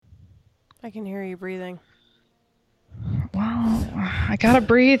I can hear you breathing. Well, I gotta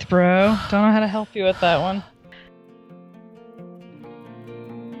breathe, bro. Don't know how to help you with that one.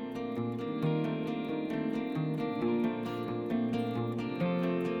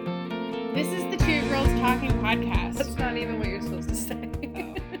 This is the Two Girls Talking podcast. That's not even what you're supposed to say.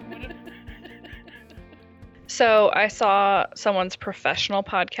 So I saw someone's professional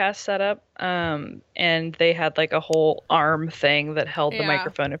podcast setup, and they had like a whole arm thing that held the Yeah.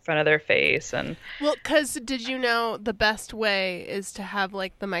 microphone in front of their face, and Well, because did you know the best way is to have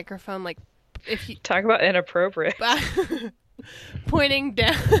like the microphone, like if you talk about inappropriate. pointing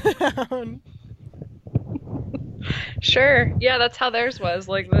down. Sure, yeah, that's how theirs was,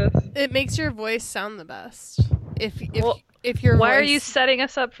 like this. It makes your voice sound the best. Well, if your Why are voice... you setting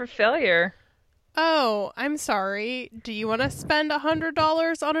us up for failure? Oh, I'm sorry. Do you want to spend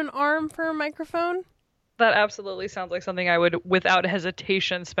 $100 on an arm for a microphone? That absolutely sounds like something I would, without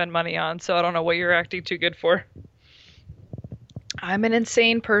hesitation, spend money on, so I don't know what you're acting too good for. I'm an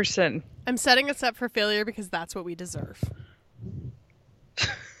insane person. I'm setting us up for failure because that's what we deserve.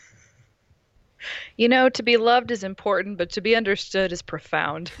 You know, to be loved is important, but to be understood is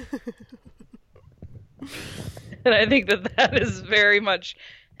profound. And I think that is very much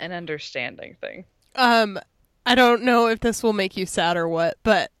an understanding thing. I don't know if this will make you sad or what,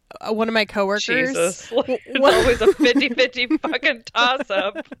 but one of my coworkers... Jesus. It's always a 50-50 fucking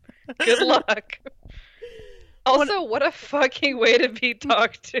toss-up. Good luck. Also, what a fucking way to be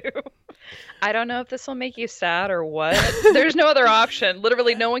talked to. I don't know if this will make you sad or what. There's no other option.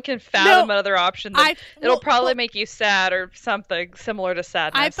 Literally, no one can fathom another option. It'll probably make you sad or something similar to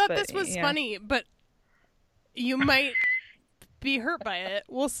sadness. I thought this was funny, but you might be hurt by it.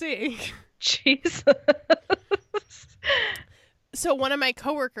 We'll see. Jesus. So one of my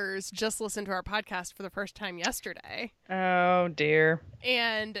coworkers just listened to our podcast for the first time yesterday. Oh, dear.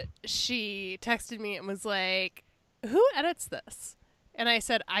 And she texted me and was like, "Who edits this?" And I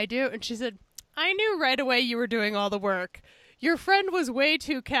said, "I do." And she said, "I knew right away you were doing all the work. Your friend was way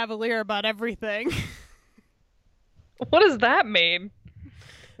too cavalier about everything." What does that mean?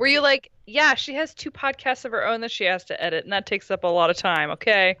 Were you like, yeah, she has 2 podcasts of her own that she has to edit, and that takes up a lot of time,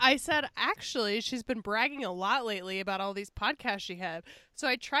 okay? I said, actually, she's been bragging a lot lately about all these podcasts she had. So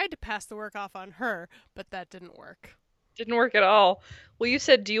I tried to pass the work off on her, but that didn't work. Didn't work at all. Well, you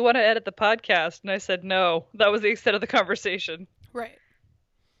said, do you want to edit the podcast? And I said, no. That was the extent of the conversation. Right.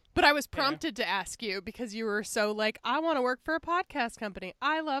 But I was prompted to ask you because you were so like, I want to work for a podcast company.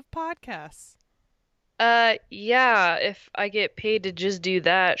 I love podcasts. Yeah, if I get paid to just do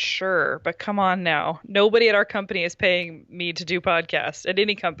that, sure. But come on now. Nobody at our company is paying me to do podcasts at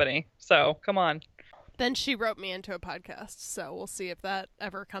any company. So, come on. Then she wrote me into a podcast, so we'll see if that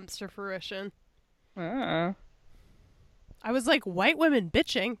ever comes to fruition. Uh. I was like, white women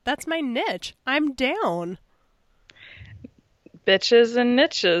bitching? That's my niche. I'm down. Bitches and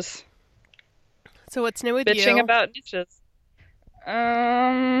niches. So what's new with you? Bitching about niches.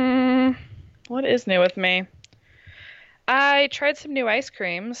 What is new with me? I tried some new ice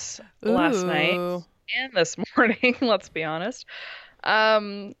creams last night and this morning, let's be honest.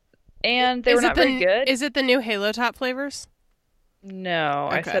 And they were not very good. Is it the new Halo Top flavors? No,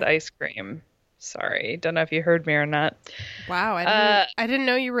 Okay. I said ice cream. Sorry. Don't know if you heard me or not. Wow, I didn't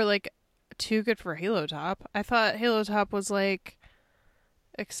know you were like too good for Halo Top. I thought Halo Top was like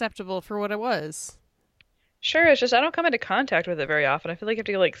acceptable for what it was. Sure, it's just I don't come into contact with it very often. I feel like I have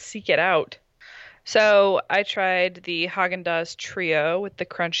to like seek it out. So I tried the Haagen-Dazs Trio with the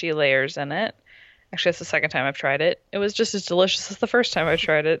crunchy layers in it. Actually, that's the second time I've tried it. It was just as delicious as the first time I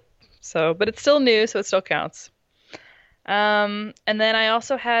tried it. So, but it's still new, so it still counts. And then I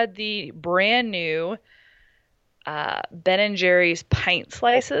also had the brand new Ben and Jerry's pint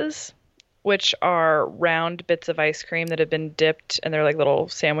slices, which are round bits of ice cream that have been dipped, and they're like little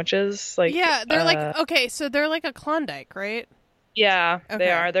sandwiches. Like Yeah, they're like, okay, so they're like a Klondike, right? Yeah, Okay.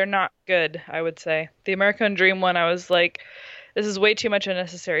 they are. They're not good, I would say. The American Dream one, I was like, this is way too much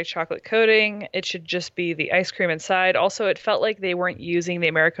unnecessary chocolate coating. It should just be the ice cream inside. Also, it felt like they weren't using the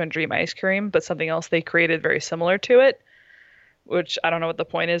American Dream ice cream, but something else they created very similar to it, which I don't know what the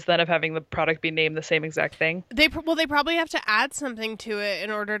point is then of having the product be named the same exact thing. They probably have to add something to it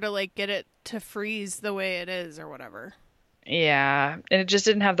in order to like get it to freeze the way it is or whatever. Yeah, and it just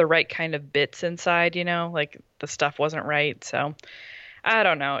didn't have the right kind of bits inside, you know, like the stuff wasn't right. So I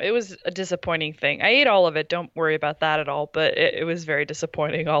don't know. It was a disappointing thing. I ate all of it. Don't worry about that at all. But it was very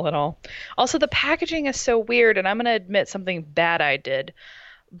disappointing all in all. Also, the packaging is so weird, and I'm going to admit something bad I did.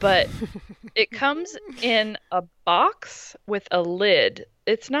 But it comes in a box with a lid.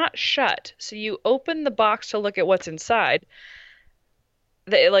 It's not shut. So you open the box to look at what's inside.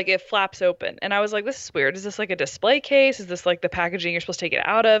 like it flaps open. And I was like, this is weird. Is this like a display case? Is this like the packaging you're supposed to take it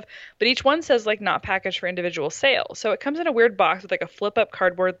out of? But each one says like not packaged for individual sale. So it comes in a weird box with like a flip up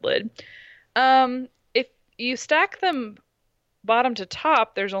cardboard lid. If you stack them bottom to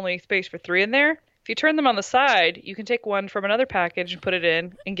top, there's only space for three in there. If you turn them on the side, you can take one from another package and put it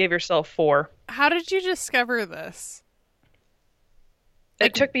in and give yourself four. How did you discover this?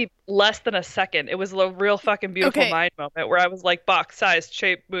 It Like, took me less than a second. It was a real fucking beautiful okay, mind moment where I was like, box, size,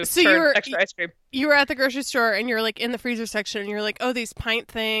 shape, move, so turn, extra ice cream. you were at the grocery store and you're like in the freezer section and you're like, oh, these pint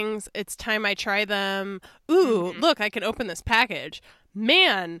things. It's time I try them. Ooh, Hmm. look, I can open this package.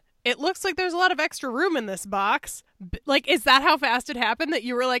 Man, it looks like there's a lot of extra room in this box. Like, is that how fast it happened that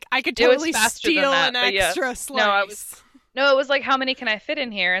you were like, I could It was totally faster than steal that, an but yeah. extra No, I was slice? No, it was like, how many can I fit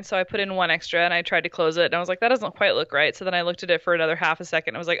in here? And so I put in one extra and I tried to close it. And I was like, that doesn't quite look right. So then I looked at it for another half a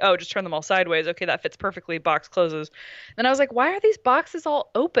second. I was like, oh, just turn them all sideways. Okay, that fits perfectly. Box closes. Then I was like, why are these boxes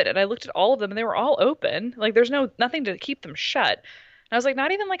all open? And I looked at all of them and they were all open. Like there's nothing to keep them shut. And I was like,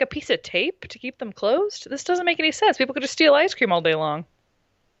 not even like a piece of tape to keep them closed? This doesn't make any sense. People could just steal ice cream all day long.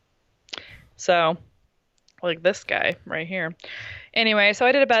 So, like this guy right here. Anyway, so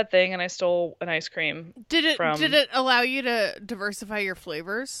I did a bad thing and I stole an ice cream Did from. it allow you to diversify your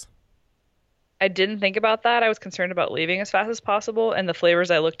flavors? I didn't think about that. I was concerned about leaving as fast as possible, and the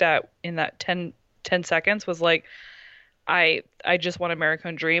flavors I looked at in that 10 seconds was like, I just want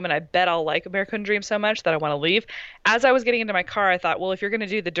American Dream, and I bet I'll like American Dream so much that I want to leave. As I was getting into my car, I thought, well, if you're going to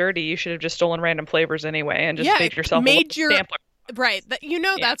do the dirty, you should have just stolen random flavors anyway and just Yeah, made it yourself a little made your sampler. right.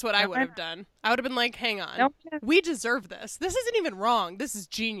 Yeah. That's what I No, would have done. I would have been like, hang on, no, we deserve this. This isn't even wrong. This is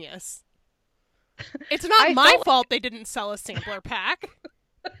genius. It's not I my felt fault they didn't sell a sampler pack.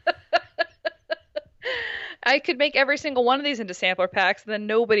 I could make every single one of these into sampler packs, and then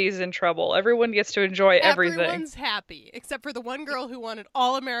nobody's in trouble. Everyone gets to enjoy everything. Everyone's happy except for the one girl who wanted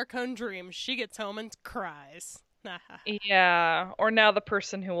all American Dream. She gets home and cries. Yeah, or now the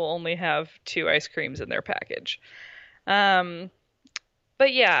person who will only have two ice creams in their package. Um,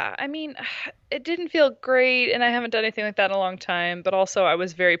 but yeah, I mean, it didn't feel great, and I haven't done anything like that in a long time. But also, I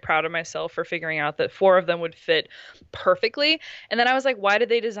was very proud of myself for figuring out that four of them would fit perfectly. And then I was like, why did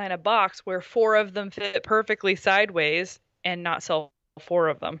they design a box where four of them fit perfectly sideways and not sell four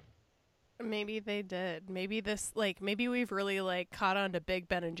of them? Maybe they did. Maybe this like maybe we've really like caught on to Big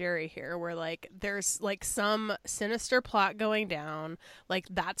Ben and Jerry here where like there's like some sinister plot going down. Like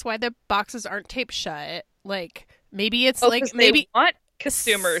that's why the boxes aren't taped shut. Like maybe it's Oh, like because they maybe want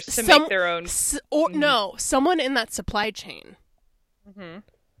consumers to some make their own. or Mhm. no, someone in that supply chain. Mhm.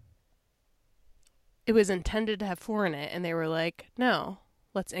 It was intended to have four in it and they were like, "No,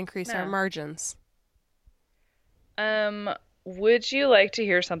 let's increase our No. margins." Um, would you like to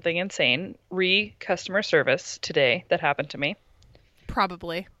hear something insane re customer service today that happened to me?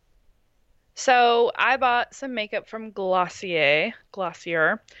 Probably. So I bought some makeup from Glossier,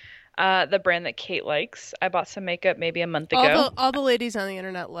 the brand that Kate likes. I bought some makeup maybe a month ago. All the ladies on the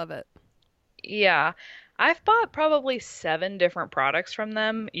internet love it. Yeah. I've bought probably seven different products from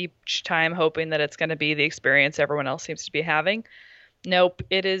them, each time hoping that it's going to be the experience everyone else seems to be having. Nope,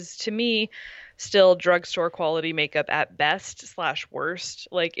 it is to me still drugstore quality makeup at best slash worst.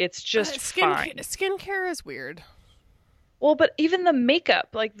 Like it's just fine. Skincare is weird. Well, but even the makeup,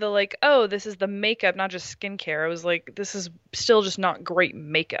 like oh, this is the makeup, not just skincare. I was like, this is still just not great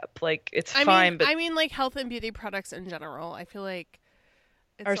makeup. Like it's fine, but I mean, like health and beauty products in general. I feel like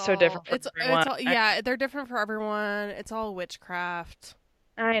are it's so different from it's everyone. all yeah, they're different for everyone. It's all witchcraft.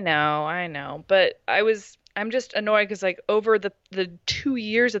 I know, but I'm just annoyed because like over the 2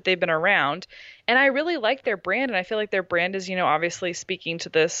 years that they've been around, and I really like their brand, and I feel like their brand is, obviously speaking to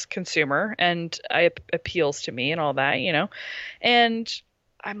this consumer, and appeals to me and all that, and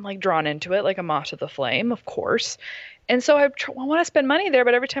I'm like drawn into it like a moth to the flame, of course. And so I want to spend money there,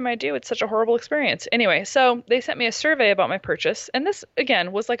 but every time I do, it's such a horrible experience. Anyway, so they sent me a survey about my purchase, and this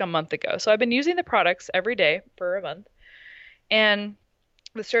again was like a month ago. So I've been using the products every day for a month, and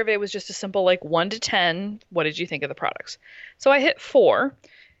the survey was just a simple like 1 to 10. What did you think of the products? So I hit 4,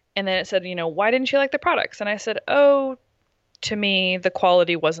 and then it said, why didn't you like the products? And I said, oh, to me, the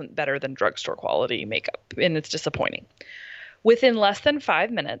quality wasn't better than drugstore quality makeup, and it's disappointing. Within less than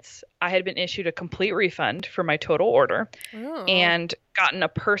 5 minutes, I had been issued a complete refund for my total order Oh, and gotten a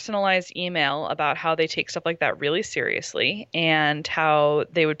personalized email about how they take stuff like that really seriously and how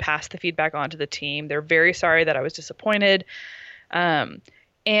they would pass the feedback on to the team. They're very sorry that I was disappointed. Um,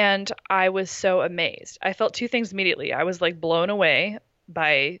 and I was so amazed. I felt two things immediately. I was like blown away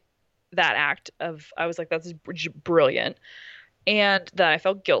by that act of, I was like, that's brilliant. And then I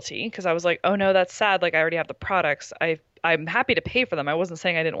felt guilty because I was like, oh no, that's sad. Like I already have the products. I'm happy to pay for them. I wasn't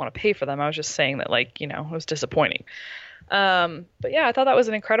saying I didn't want to pay for them. I was just saying that, like, it was disappointing. But yeah, I thought that was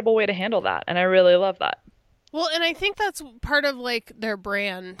an incredible way to handle that, and I really love that. Well, and I think that's part of like their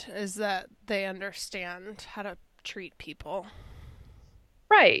brand is that they understand how to treat people.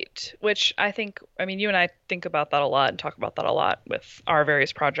 Right. Which I mean, you and I think about that a lot and talk about that a lot with our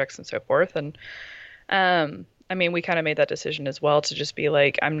various projects and so forth. And I mean, we kind of made that decision as well to just be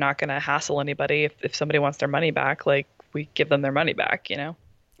like, I'm not going to hassle anybody. If somebody wants their money back, like, we give them their money back,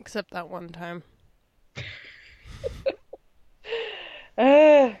 Except that one time.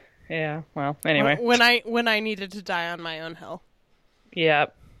 Yeah. Well, anyway. When I needed to die on my own hill. Yeah.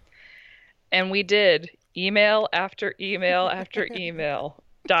 And we did. Email after email after email.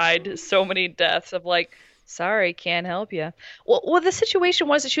 Died so many deaths of like, sorry, can't help you. Well, the situation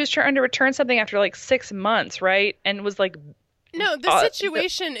was that she was trying to return something after like 6 months, right? And was like, no, the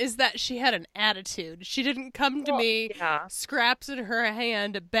situation is that she had an attitude. She didn't come to me, scraps in her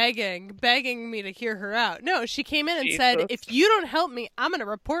hand, begging me to hear her out. No, she came in and said, if you don't help me, I'm going to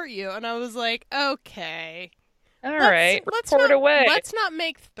report you. And I was like, okay. All right, report away. Let's not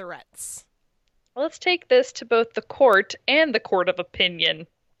make threats. Let's take this to both the court and the court of opinion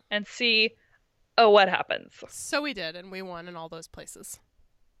and see, what happens. So we did, and we won in all those places.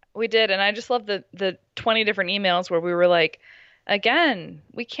 We did, and I just love the 20 different emails where we were like, again,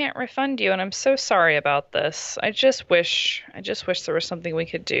 we can't refund you, and I'm so sorry about this. I just wish there was something we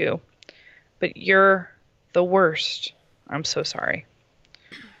could do. But you're the worst. I'm so sorry.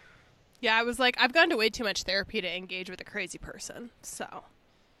 Yeah, I was like, I've gone to way too much therapy to engage with a crazy person, so...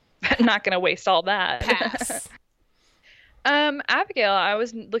 I'm not going to waste all that. Pass. Abigail, I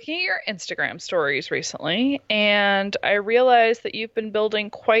was looking at your Instagram stories recently, and I realized that you've been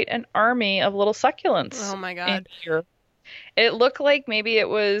building quite an army of little succulents. Oh my god. It looked like maybe it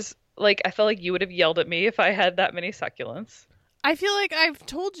was, like, I felt like you would have yelled at me if I had that many succulents. I feel like I've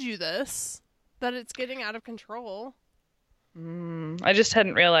told you this, that it's getting out of control. I just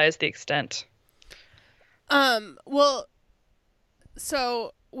hadn't realized the extent. Well,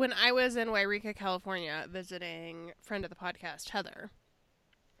 so... when I was in Wairika, California, visiting friend of the podcast, Heather,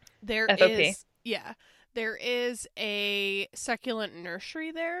 there is a succulent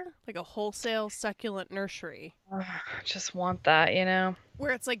nursery there, like a wholesale succulent nursery. I just want that,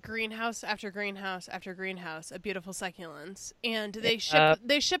 where it's like greenhouse after greenhouse after greenhouse of beautiful succulents, and they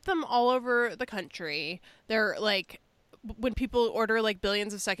ship them all over the country. They're like, when people order like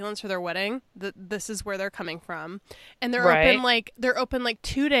billions of succulents for their wedding, this is where they're coming from. And they're open like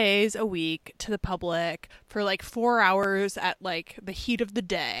 2 days a week to the public for like 4 hours at like the heat of the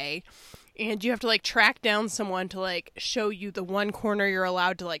day. And you have to like track down someone to like show you the one corner you're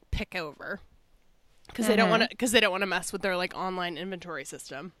allowed to like pick over. Because they don't want to mess with their like online inventory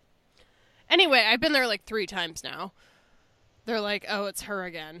system. Anyway, I've been there like 3 times now. They're like, oh, it's her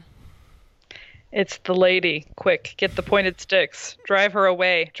again. It's the lady. Quick, get the pointed sticks. Drive her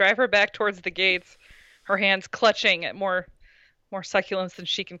away. Drive her back towards the gates. Her hands clutching at more succulents than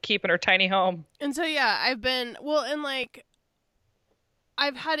she can keep in her tiny home. And so, yeah,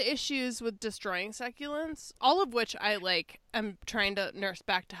 I've had issues with destroying succulents, all of which I am trying to nurse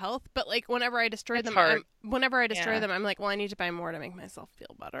back to health. But like whenever I destroy them, I'm like, well, I need to buy more to make myself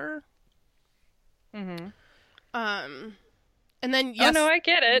feel better. Mm-hmm. And then, yes, oh no, I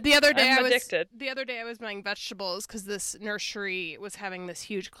get it. The other day I was buying vegetables because this nursery was having this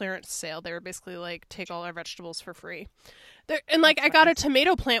huge clearance sale. They were basically like, take all our vegetables for free. I got a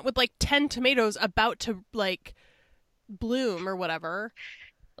tomato plant with like 10 tomatoes about to like bloom or whatever.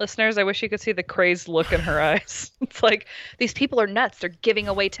 Listeners, I wish you could see the crazed look in her eyes. It's like, these people are nuts. They're giving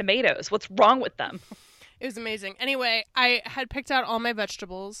away tomatoes. What's wrong with them? It was amazing. Anyway, I had picked out all my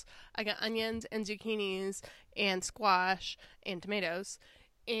vegetables. I got onions and zucchinis and squash and tomatoes.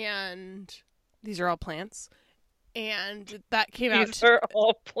 And these are all plants. And that came out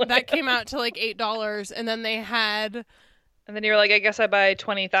to like $8. And then they had... And then you were like, I guess I buy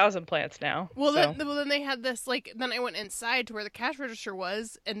 20,000 plants now. Well, then they had this, like, then I went inside to where the cash register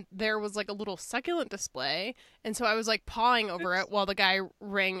was, and there was, like, a little succulent display. And so I was, like, pawing over it while the guy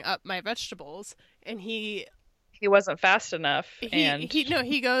rang up my vegetables. And he wasn't fast enough.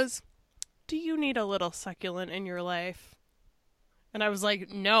 He goes, do you need a little succulent in your life? And I was like,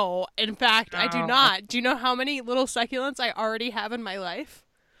 no. In fact, I do not. Do you know how many little succulents I already have in my life?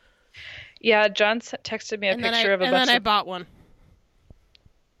 Yeah, John texted me a picture of a bunch of... And then I bought one.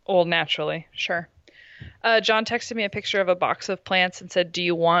 Well, naturally, sure. John texted me a picture of a box of plants and said, do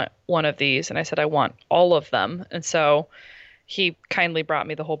you want one of these? And I said, I want all of them. And so he kindly brought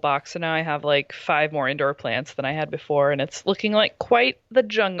me the whole box. So now I have like 5 more indoor plants than I had before, and it's looking like quite the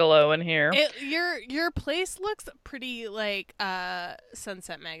jungalow in here. Your place looks pretty like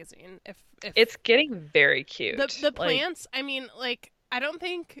Sunset Magazine. If It's getting very cute. the plants, I mean, like I don't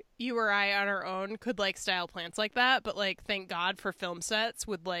think you or I on our own could like style plants like that, but like thank God for film sets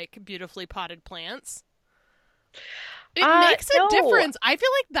with like beautifully potted plants. It makes a difference. I feel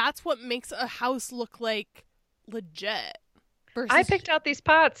like that's what makes a house look like legit. I picked out these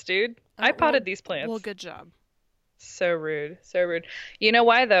pots, dude. I potted these plants. Well, good job. So rude. So rude. You know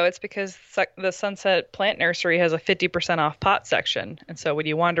why, though? It's because the Sunset Plant Nursery has a 50% off pot section. And so when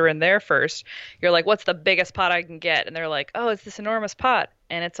you wander in there first, you're like, what's the biggest pot I can get? And they're like, oh, it's this enormous pot.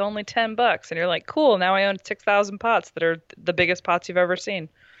 And it's only $10. And you're like, cool. Now I own 6,000 pots that are the biggest pots you've ever seen.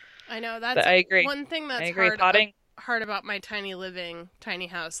 I know. That's I agree. One thing that's hard about my tiny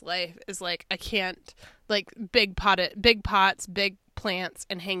house life is like I can't like big pots, big plants,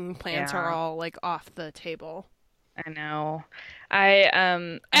 and hanging plants are all like off the table. I know.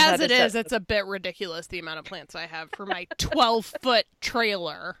 As it is, it's a bit ridiculous the amount of plants I have for my 12-foot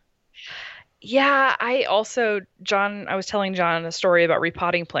trailer. Yeah, I was telling John a story about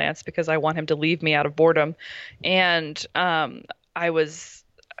repotting plants because I want him to leave me out of boredom. And I was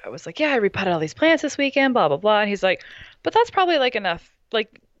like, yeah, I repotted all these plants this weekend, blah, blah, blah. And he's like, but that's probably like enough.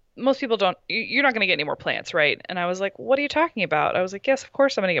 Like most people you're not going to get any more plants, right? And I was like, what are you talking about? I was like, yes, of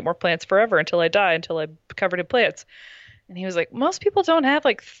course I'm going to get more plants forever until I die, until I'm covered in plants. And he was like, most people don't have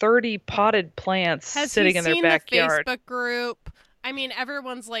like 30 potted plants sitting in their backyard. The Facebook group? I mean,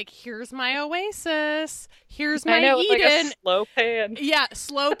 everyone's like, here's my oasis. Here's my Eden. Like a slow pan. Yeah,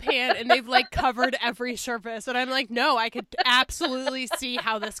 slow pan. And they've like covered every surface. And I'm like, no, I could absolutely see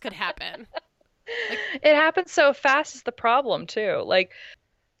how this could happen. Like, it happens so fast is the problem too. Like,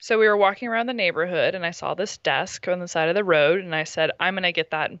 so we were walking around the neighborhood and I saw this desk on the side of the road and I said, I'm going to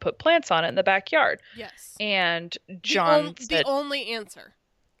get that and put plants on it in the backyard. Yes. And John said, the only answer.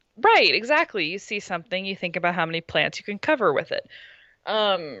 Right, exactly. You see something, you think about how many plants you can cover with it,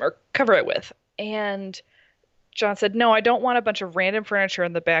 or cover it with. And John said, no, I don't want a bunch of random furniture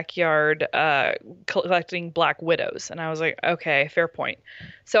in the backyard collecting black widows. And I was like, okay, fair point.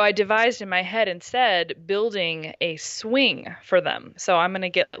 So I devised in my head instead building a swing for them. So I'm going to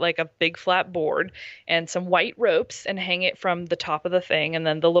get like a big flat board and some white ropes and hang it from the top of the thing. And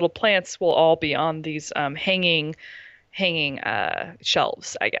then the little plants will all be on these hanging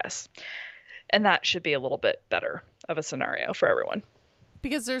shelves, I guess. And that should be a little bit better of a scenario for everyone.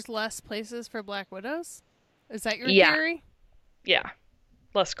 Because there's less places for black widows? Is that your theory? Yeah.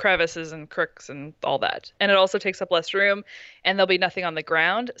 Less crevices and crooks and all that. And it also takes up less room, and there'll be nothing on the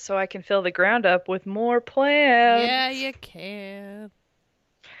ground, so I can fill the ground up with more plants. Yeah, you can.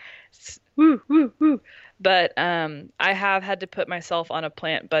 Woo, woo, woo. But I have had to put myself on a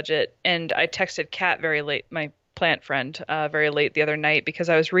plant budget, and I texted Kat very late, my plant friend, very late the other night because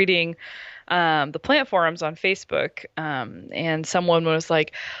I was reading the plant forums on Facebook, and someone was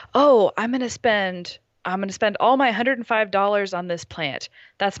like, oh, I'm going to spend all my $105 on this plant.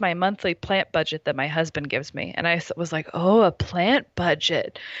 That's my monthly plant budget that my husband gives me. And I was like, oh, a plant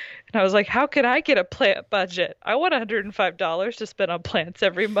budget. And I was like, how can I get a plant budget? I want $105 to spend on plants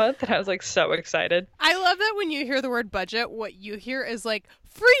every month. And I was like, so excited. I love that when you hear the word budget, what you hear is like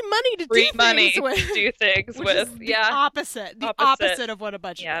free money to do things with. The opposite of what a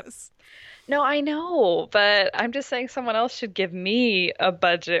budget is. No, I know, but I'm just saying someone else should give me a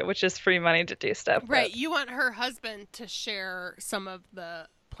budget, which is free money to do stuff. Right. With. You want her husband to share some of the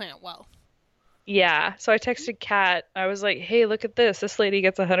plant wealth. Yeah. So I texted Kat. I was like, hey, look at this. This lady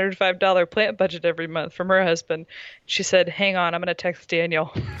gets a $105 plant budget every month from her husband. She said, hang on, I'm going to text Daniel,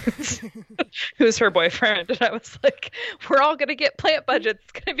 who's her boyfriend. And I was like, we're all going to get plant budgets.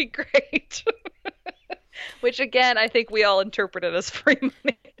 It's going to be great. Which again, I think we all interpret it as free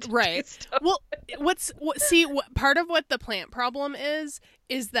money. Right. Well, part of what the plant problem is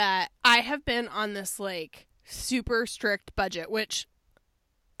that I have been on this like super strict budget, which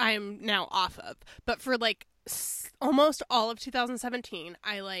I'm now off of. But for like almost all of 2017,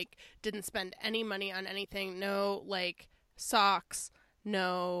 I like didn't spend any money on anything. No like socks,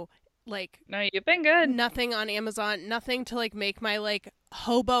 no like no, you've been good. Nothing on Amazon, nothing to like make my like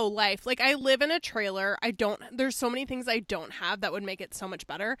hobo life. Like I live in a trailer. There's so many things I don't have that would make it so much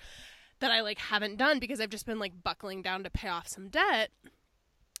better that I like haven't done because I've just been like buckling down to pay off some debt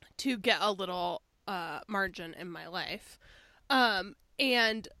to get a little margin in my life.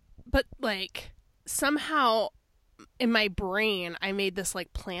 But like somehow in my brain I made this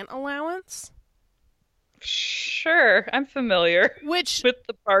like plant allowance Sure, I'm familiar which with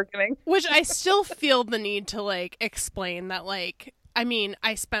the bargaining. I still feel the need to like explain that like I mean,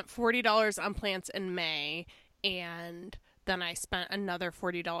 I spent $40 on plants in May and then I spent another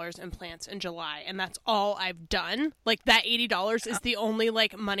 $40 in plants in July and that's all I've done. Like that $80 is the only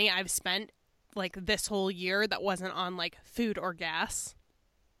like money I've spent like this whole year that wasn't on like food or gas.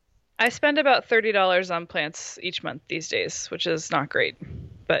 I spend about $30 on plants each month these days, which is not great,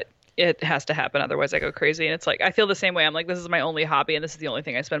 but it has to happen. Otherwise, I go crazy. And it's like, I feel the same way. I'm like, this is my only hobby, and this is the only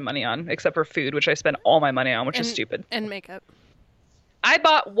thing I spend money on, except for food, which I spend all my money on, which is stupid. And makeup. I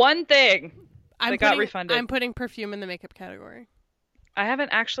bought one thing that got refunded. I'm putting perfume in the makeup category. I haven't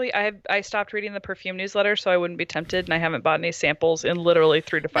actually. I stopped reading the perfume newsletter, so I wouldn't be tempted, and I haven't bought any samples in literally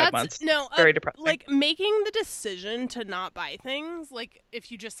 3 to 5 months. No, very depressing. Like making the decision to not buy things, like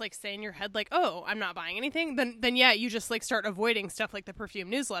if you just like say in your head, like, oh, I'm not buying anything, then yeah, you just like start avoiding stuff like the perfume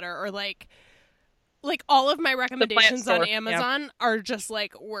newsletter or like all of my recommendations on Amazon are just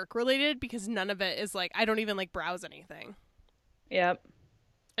like work related because none of it is like I don't even like browse anything. Yep.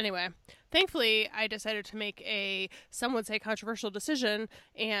 Anyway, thankfully, I decided to make a, some would say, controversial decision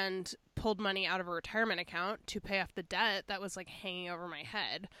and pulled money out of a retirement account to pay off the debt that was like hanging over my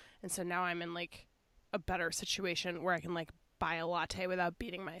head. And so now I'm in like a better situation where I can like buy a latte without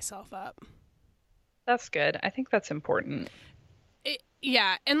beating myself up. That's good. I think that's important.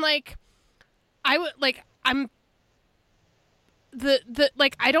 Yeah. And like, I would like, I'm the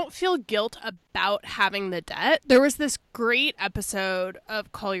like I don't feel guilt about having the debt. There was this great episode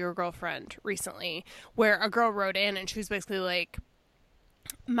of Call Your Girlfriend recently where a girl wrote in and she was basically like,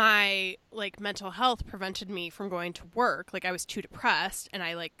 my like mental health prevented me from going to work. Like I was too depressed and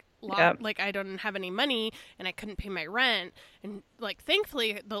I like like I don't have any money and I couldn't pay my rent. And like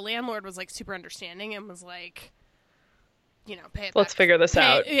thankfully the landlord was like super understanding and was like, you know, pay it back. Let's figure this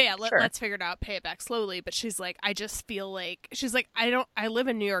out. Yeah, let's figure it out. Pay it back slowly. But she's like, I just feel like, she's like, I live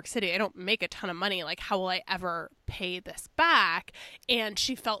in New York City. I don't make a ton of money. Like, how will I ever pay this back? And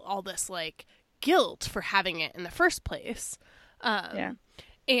she felt all this like guilt for having it in the first place. And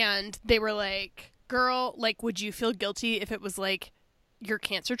they were like, girl, like, would you feel guilty if it was like your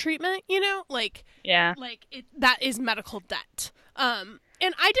cancer treatment? You know, like, like that is medical debt.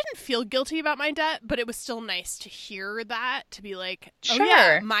 And I didn't feel guilty about my debt, but it was still nice to hear that, to be like, oh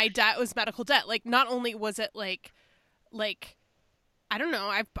yeah, my debt was medical debt. Like, not only was it like, I don't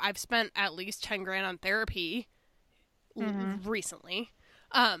know, I've spent at least 10 grand on therapy recently.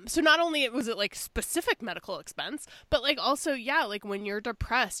 So not only was it like specific medical expense, but like also, yeah, like when you're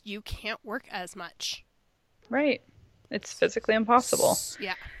depressed, you can't work as much. Right. It's physically impossible.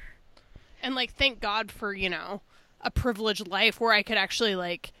 Yeah. And like, thank God for, you know, a privileged life where I could actually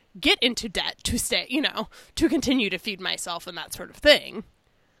like get into debt to stay, you know, to continue to feed myself and that sort of thing.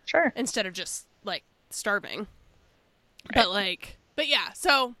 Sure. Instead of just like starving. Right. But yeah.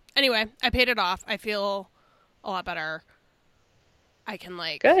 So anyway, I paid it off. I feel a lot better. I can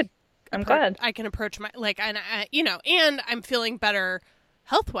like, good. I'm glad I can approach my, like, and you know, and I'm feeling better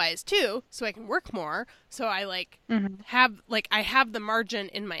health-wise too, so I can work more. So I like have like I have the margin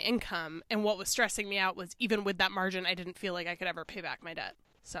in my income, and what was stressing me out was even with that margin, I didn't feel like I could ever pay back my debt.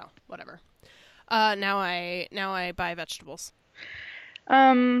 So whatever. Now I buy vegetables.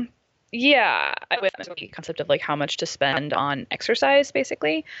 Yeah, with the concept of like how much to spend on exercise,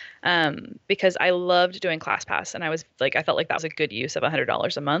 basically, because I loved doing ClassPass, and I was like, I felt like that was a good use of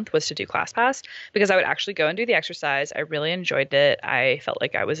 $100 a month was to do ClassPass because I would actually go and do the exercise. I really enjoyed it. I felt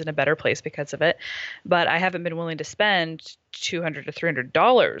like I was in a better place because of it, but I haven't been willing to spend $200 to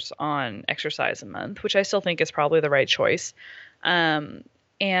 $300 on exercise a month, which I still think is probably the right choice.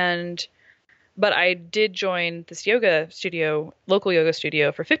 But I did join this yoga studio, local yoga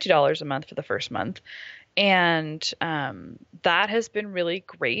studio, for $50 a month for the first month. And that has been really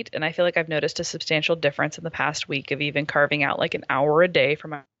great. And I feel like I've noticed a substantial difference in the past week of even carving out like an hour a day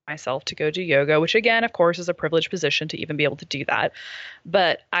for myself to go do yoga, which again, of course, is a privileged position to even be able to do that.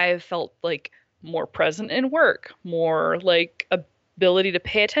 But I've felt like more present in work, more like ability to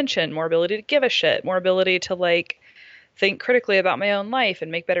pay attention, more ability to give a shit, more ability to like think critically about my own life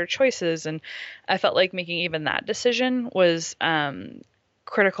and make better choices. And I felt like making even that decision was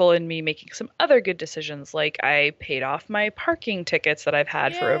critical in me making some other good decisions. Like I paid off my parking tickets that I've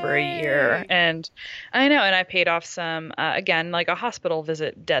had for over a year. And I know, and I paid off some, again, like a hospital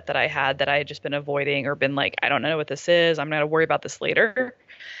visit debt that I had that I had just been avoiding or been like, I don't know what this is. I'm going to worry about this later.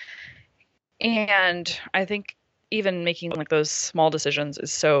 And I think even making like those small decisions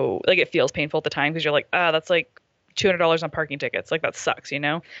is so like, it feels painful at the time because you're like, that's like $200 on parking tickets. Like that sucks, you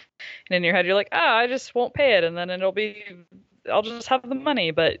know? And in your head, you're like, I just won't pay it. And then it'll be I'll just have the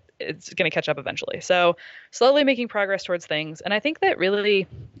money, but it's going to catch up eventually. So slowly making progress towards things. And I think that really,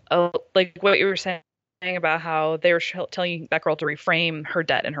 like what you were saying about how they were telling that girl to reframe her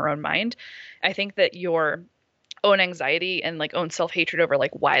debt in her own mind. I think that your own anxiety and like own self-hatred over like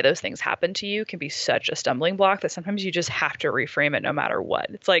why those things happen to you can be such a stumbling block that sometimes you just have to reframe it no matter what.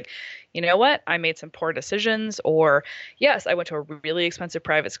 It's like, you know what? I made some poor decisions, or yes, I went to a really expensive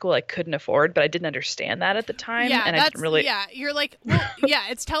private school I couldn't afford, but I didn't understand that at the time. Yeah, And I didn't really. Yeah, you're like, well, yeah,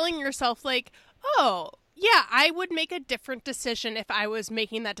 it's telling yourself like, oh, yeah, I would make a different decision if I was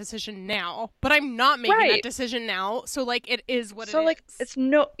making that decision now, but I'm not making that decision now. So like, it is what it is. So like, it's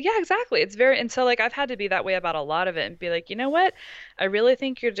no, yeah, exactly. It's very, and so like, I've had to be that way about a lot of it and be like, you know what? I really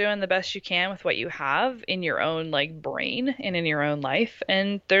think you're doing the best you can with what you have in your own like brain and in your own life.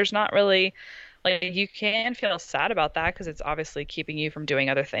 And there's not really, like, you can feel sad about that because it's obviously keeping you from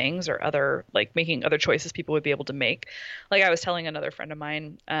doing other things or other, like making other choices people would be able to make. Like I was telling another friend of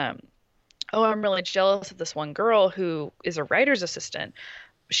mine, oh, I'm really jealous of this one girl who is a writer's assistant.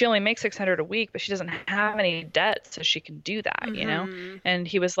 She only makes 600 a week, but she doesn't have any debt, so she can do that, you know? And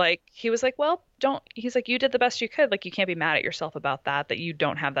he was like, well, he's like, you did the best you could. Like, you can't be mad at yourself about that you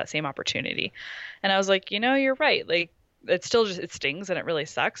don't have that same opportunity. And I was like, you're right. Like, it's still just, it stings and it really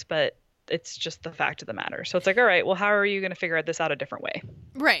sucks, but it's just the fact of the matter. So it's like, all right, well, how are you going to figure this out a different way?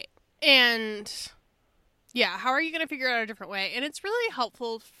 Right. And yeah, how are you going to figure it out a different way? And it's really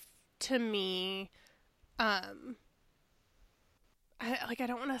helpful to me. I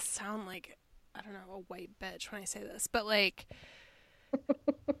don't want to sound like, I don't know, a white bitch when I say this, but like,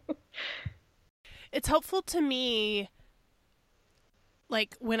 it's helpful to me,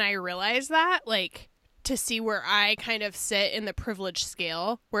 like, when I realize that, like, to see where I kind of sit in the privilege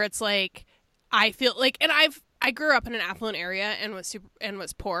scale, where it's like, I feel like, and I grew up in an affluent area and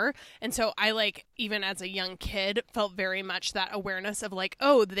was poor, and so I, like, even as a young kid felt very much that awareness of like,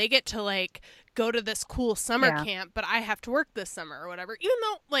 oh, they get to like go to this cool summer camp, but I have to work this summer or whatever, even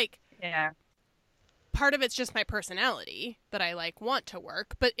though like part of it's just my personality that I like want to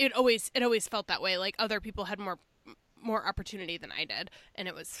work, but it always felt that way, like other people had more opportunity than I did, and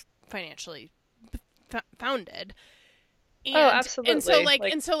it was financially founded. And, absolutely.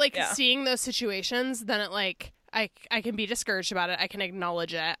 And so seeing those situations, then it like I can be discouraged about it. I can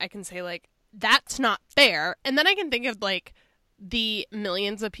acknowledge it. I can say like, that's not fair. And then I can think of like the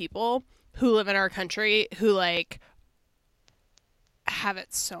millions of people who live in our country who like have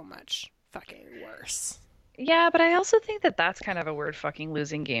it so much fucking worse. Yeah, but I also think that that's kind of a weird fucking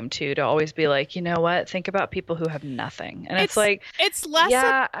losing game too, to always be like, you know what? Think about people who have nothing. And it's like, it's less.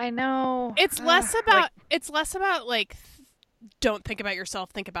 Yeah, I know. It's less about. Like, it's less about like, don't think about yourself.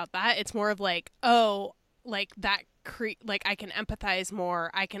 Think about that. It's more of like, oh, like that. Like I can empathize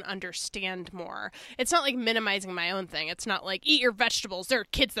more. I can understand more. It's not like minimizing my own thing. It's not like eat your vegetables. There are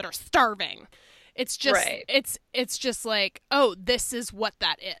kids that are starving. It's just. It's just like, oh, this is what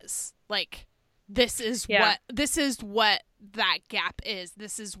that is. Like. This is what that gap is.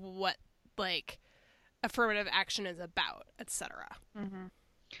 This is what like affirmative action is about, etc. Mm-hmm.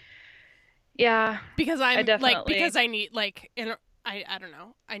 Yeah, because I'm like, because I need like, I don't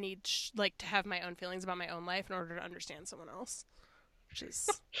know. I need like to have my own feelings about my own life in order to understand someone else, which is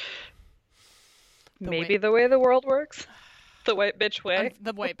maybe the way the world works, the white bitch way.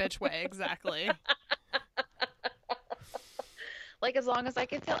 The white bitch way, exactly. Like, as long as I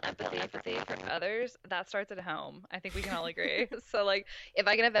can feel empathy for others, that starts at home. I think we can all agree. So, like, if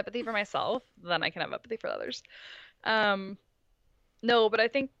I can have empathy for myself, then I can have empathy for others. No, but I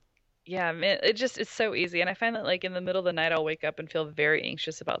think, yeah, man, it's so easy. And I find that, like, in the middle of the night, I'll wake up and feel very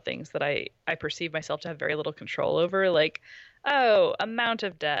anxious about things that I perceive myself to have very little control over, like, oh, amount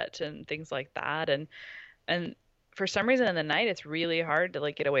of debt and things like that. And for some reason in the night it's really hard to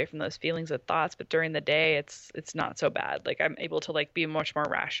like get away from those feelings and thoughts, but during the day it's not so bad. Like I'm able to like be much more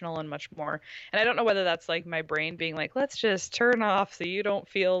rational and much more, and I don't know whether that's like my brain being like, let's just turn off so you don't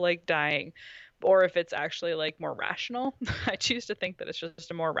feel like dying, or if it's actually like more rational. I choose to think that it's just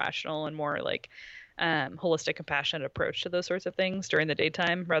a more rational and more like holistic, compassionate approach to those sorts of things during the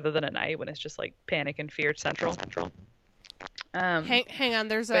daytime rather than at night when it's just like panic and fear central. Hang on,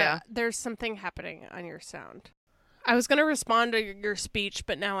 there's something happening on your sound. I was going to respond to your speech,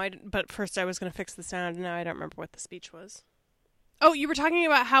 but first I was going to fix the sound, and now I don't remember what the speech was. Oh, you were talking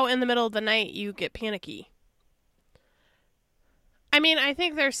about how in the middle of the night you get panicky. I mean, I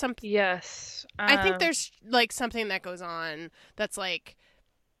think there's something... Yes. I think there's, like, something that goes on that's, like,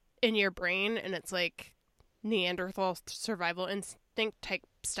 in your brain, and it's, like, Neanderthal survival instinct think type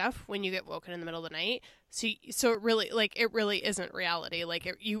stuff when you get woken in the middle of the night. So it really isn't reality. Like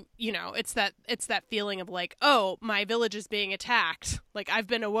it's that feeling of like, oh, my village is being attacked. Like I've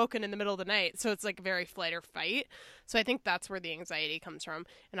been awoken in the middle of the night. So it's like very flight or fight. So I think that's where the anxiety comes from.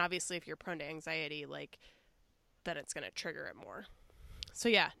 And obviously if you're prone to anxiety, like then it's going to trigger it more. So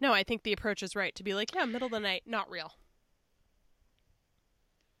yeah, no, I think the approach is right to be like, yeah, middle of the night, not real.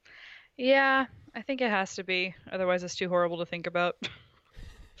 Yeah, I think it has to be. Otherwise, it's too horrible to think about.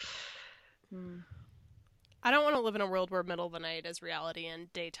 I don't want to live in a world where middle of the night is reality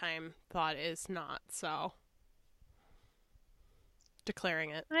and daytime thought is not, so declaring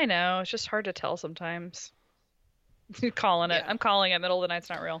it. I know, it's just hard to tell sometimes. Calling it. I'm calling it. Middle of the night's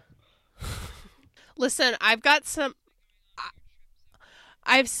not real. Listen, I've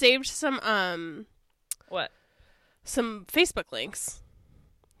saved some What? Some Facebook links.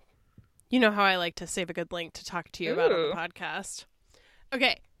 You know how I like to save a good link to talk to you about on the podcast.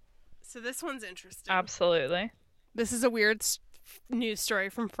 Okay. So this one's interesting. Absolutely. This is a weird news story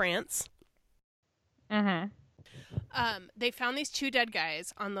from France. Mm-hmm. They found these 2 dead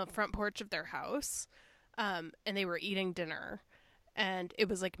guys on the front porch of their house, and they were eating dinner. And it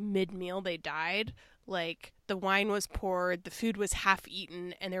was like mid-meal they died. Like the wine was poured, the food was half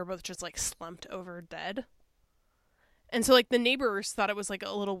eaten, and they were both just like slumped over dead. And so like the neighbors thought it was like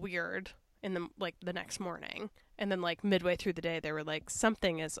a little weird in the next morning. And then like midway through the day they were like,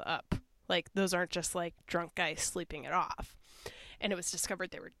 something is up. Like those aren't just like drunk guys sleeping it off. And it was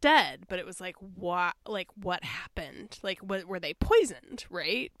discovered they were dead, but it was like what happened? Like were they poisoned,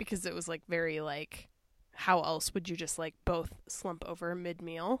 right? Because it was like very like, how else would you just like both slump over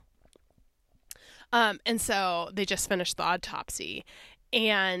mid-meal? And so they just finished the autopsy.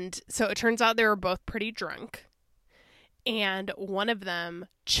 And so it turns out they were both pretty drunk. And one of them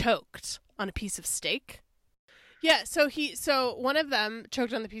choked on a piece of steak. Yeah, so one of them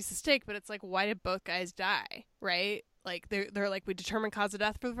choked on the piece of steak, but it's like, why did both guys die, right? Like they're like, we determined cause of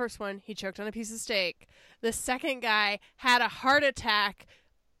death for the first one. He choked on a piece of steak. The second guy had a heart attack,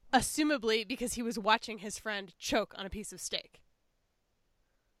 assumably because he was watching his friend choke on a piece of steak.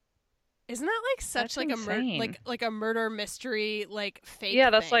 Isn't that like such like a murder mystery like fake? Yeah,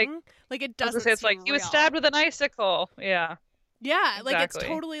 that's thing? Like it doesn't. It's like he was stabbed with an icicle. Yeah. Yeah, exactly. Like it's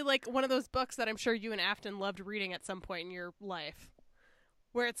totally like one of those books that I'm sure you and Afton loved reading at some point in your life,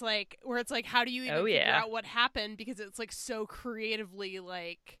 where it's like how do you even figure out what happened, because it's like so creatively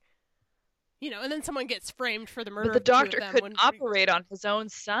like, and then someone gets framed for the murder. But the doctor couldn't operate on his own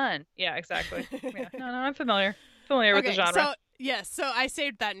son. Yeah, exactly. Yeah. No, I'm familiar with the genre. So yes, so I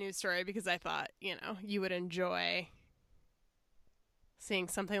saved that news story because I thought you would enjoy seeing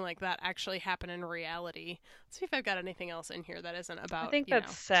something like that actually happen in reality. Let's see if I've got anything else in here that isn't about. I think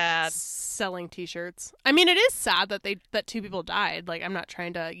that's sad. Selling T-shirts. I mean, it is sad that 2 people died. Like, I'm not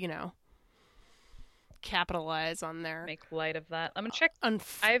trying to, capitalize on their make light of that. I'm gonna check.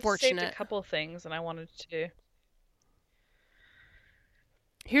 Unfortunate. I've saved a couple of things, and I wanted to.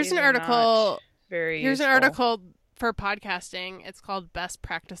 Here's an article. Here's an article for podcasting. It's called "Best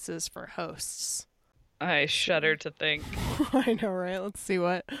Practices for Hosts." I shudder to think. I know, right? Let's see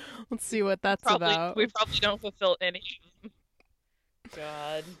what that's about. We probably don't fulfill any of them.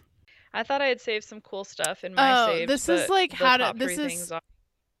 God. I thought I had saved some cool stuff in my saves. This is like how to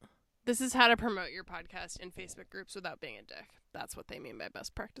this is how to promote your podcast in Facebook groups without being a dick. That's what they mean by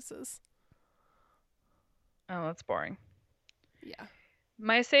best practices. Oh, that's boring. Yeah.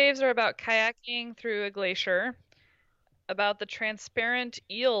 My saves are about kayaking through a glacier, about the transparent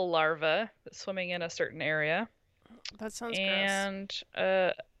eel larva that's swimming in a certain area. That sounds gross. And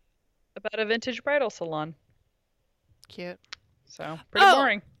about a vintage bridal salon. Cute. So pretty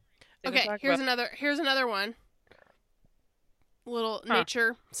boring. Okay, here's another one.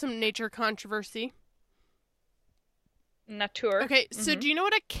 Some nature controversy. Nature. Okay, so do you know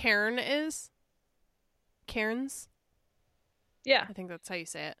what a cairn is? Cairns? Yeah. I think that's how you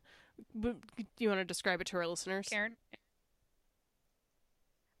say it. Do you want to describe it to our listeners? Cairn.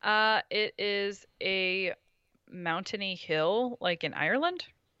 It is a mountainy hill, like in Ireland.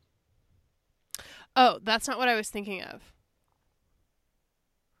 Oh, that's not what I was thinking of.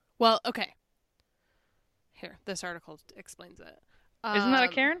 Well, okay. Here, this article explains it. Isn't that a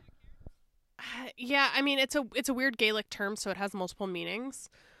cairn? Yeah, I mean it's a weird Gaelic term, so it has multiple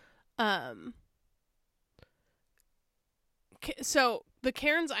meanings. So the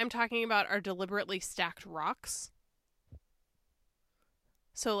cairns I'm talking about are deliberately stacked rocks.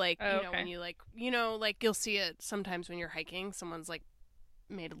 So like, when you like, you'll see it sometimes when you're hiking, someone's like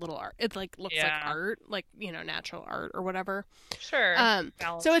made a little art. It like looks like art, like, natural art or whatever. Sure.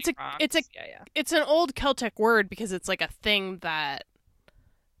 So it's an old Celtic word because it's like a thing that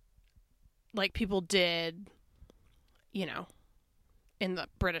like people did, you know, in the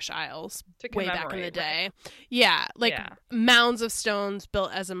British Isles To way back in the commemorate, day. right. Yeah, like Yeah. mounds of stones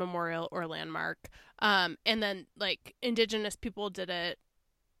built as a memorial or landmark. And then like indigenous people did it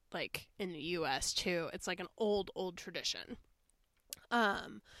like in the US too. It's like an old tradition.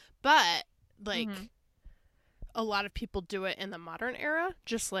 But like Mhm. a lot of people do it in the modern era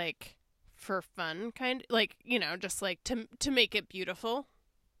just like for fun, kind, like, you know, just like to make it beautiful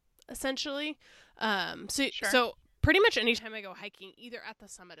essentially. Sure. So pretty much anytime I go hiking, either at the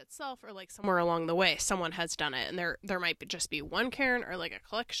summit itself or like somewhere along the way, someone has done it, and there might just be one cairn or like a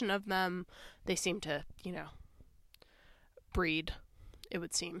collection of them. They seem to, you know, breed, it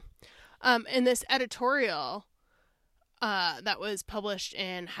would seem. In this editorial that was published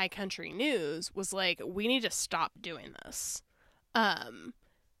in High Country News was like, we need to stop doing this.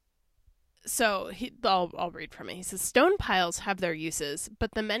 So I'll read from it. He says, stone piles have their uses,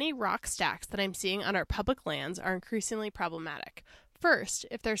 but the many rock stacks that I'm seeing on our public lands are increasingly problematic. First,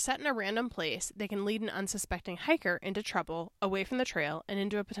 if they're set in a random place, they can lead an unsuspecting hiker into trouble, away from the trail, and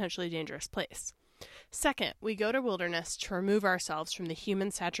into a potentially dangerous place. Second, we go to wilderness to remove ourselves from the human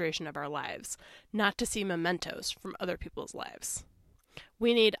saturation of our lives, not to see mementos from other people's lives.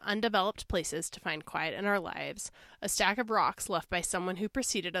 We need undeveloped places to find quiet in our lives. A stack of rocks left by someone who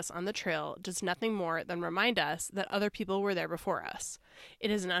preceded us on the trail does nothing more than remind us that other people were there before us.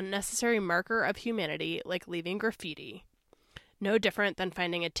 It is an unnecessary marker of humanity, like leaving graffiti. No different than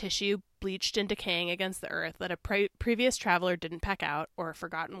finding a tissue bleached and decaying against the earth that a previous traveler didn't pack out, or a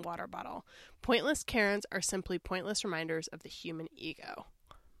forgotten water bottle. Pointless cairns are simply pointless reminders of the human ego.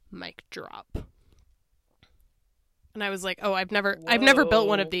 Mic drop. And I was like, oh, I've never built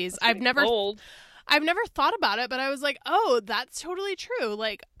one of these. I've never thought about it, but I was like, oh, that's totally true.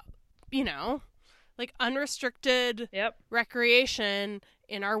 Like, you know, like unrestricted recreation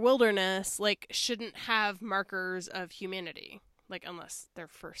in our wilderness, like, shouldn't have markers of humanity, like, unless they're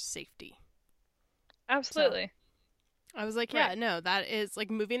for safety. Absolutely. So I was like, yeah, no, that is like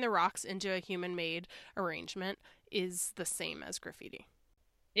moving the rocks into a human-made arrangement is the same as graffiti.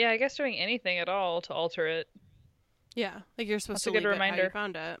 Yeah, I guess doing anything at all to alter it. Yeah, like you're supposed That's to a good leave it how reminder. you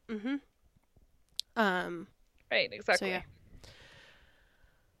found it. Mm-hmm. Right, exactly. So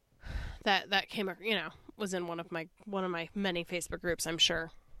yeah, that came, you know, was in one of my many Facebook groups, I'm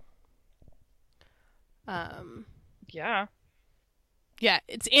sure. Yeah. Yeah,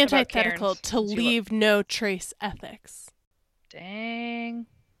 it's antithetical cairns. to leave no trace ethics. Dang.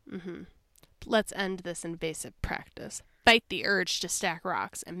 Mm-hmm. Let's end this invasive practice. Fight the urge to stack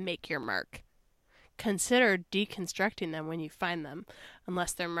rocks and make your mark. Consider deconstructing them when you find them,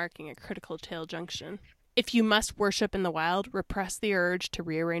 unless they're marking a critical tail junction. If you must worship in the wild, repress the urge to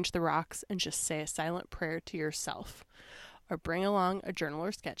rearrange the rocks and just say a silent prayer to yourself. Or bring along a journal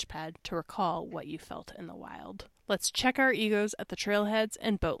or sketch pad to recall what you felt in the wild. Let's check our egos at the trailheads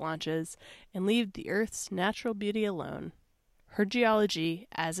and boat launches and leave the Earth's natural beauty alone. Her geology,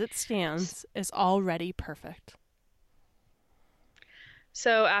 as it stands, is already perfect.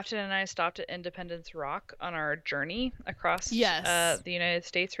 So Afton and I stopped at Independence Rock on our journey across the United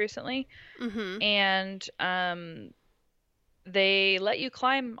States recently. Mm-hmm. And they let you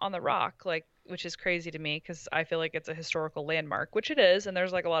climb on the rock, like, which is crazy to me because I feel like it's a historical landmark, which it is, and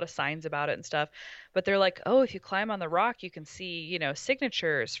there's like a lot of signs about it and stuff. But they're like, oh, if you climb on the rock, you can see, you know,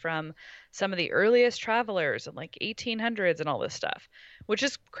 signatures from some of the earliest travelers in like 1800s and all this stuff, which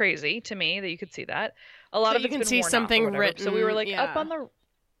is crazy to me that you could see that. A lot of you it's can been see worn something off or whatever. written. So we were like yeah. up on the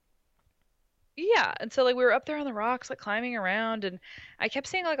yeah, and so like we were up there on the rocks, like climbing around, and I kept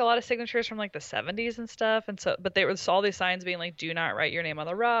seeing like a lot of signatures from like the 70s and stuff, and so but there was all these signs being like, do not write your name on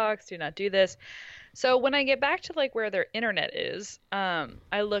the rocks, do not do this. So when I get back to like where their internet is, I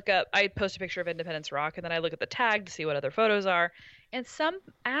post a picture of Independence Rock, and then I look at the tag to see what other photos are, and some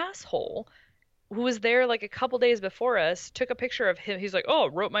asshole who was there like a couple days before us took a picture of him. He's like, oh,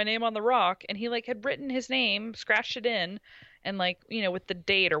 wrote my name on the rock, and he like had written his name, scratched it in, and like, you know, with the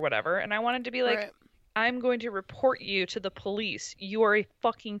date or whatever. And I wanted to be like, Right. I'm going to report you to the police. You are a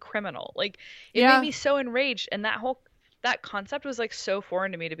fucking criminal. Like, it made me so enraged, and that concept was like so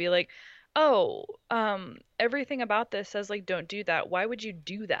foreign to me to be like, oh, everything about this says like don't do that. Why would you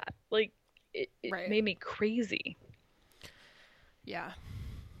do that? Like, it made me crazy. Yeah.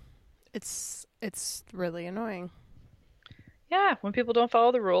 It's really annoying. Yeah, when people don't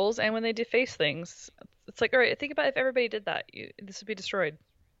follow the rules and when they deface things, it's like, all right, think about if everybody did that, this would be destroyed.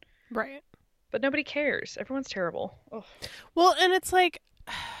 Right. But nobody cares. Everyone's terrible. Ugh. Well, and it's like,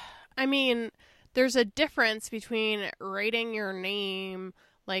 I mean, there's a difference between writing your name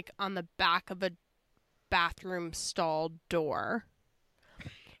like on the back of a bathroom stall door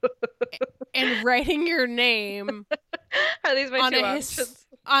and writing your name Are these my on two a options?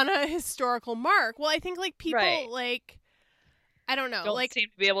 on a historical mark. Well, I think like people Right. like I don't know, Don't like seem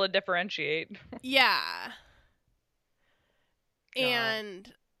to be able to differentiate. yeah. God.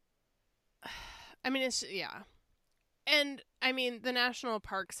 And I mean it's yeah. And I mean the national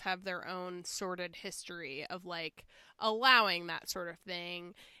parks have their own sordid history of like allowing that sort of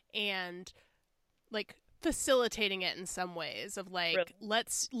thing and like facilitating it in some ways of like Really?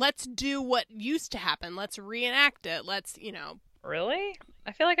 let's do what used to happen. Let's reenact it. Let's, Really?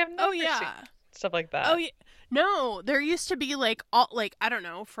 I feel like I've never Oh seen yeah. stuff like that. Oh yeah. No, there used to be like all like I don't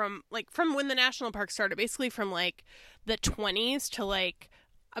know from when the national park started, basically from like the 20s to like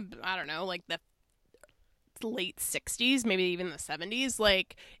I don't know, like the late 60s, maybe even the 70s.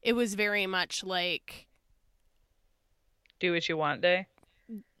 Like it was very much like Do what you want day.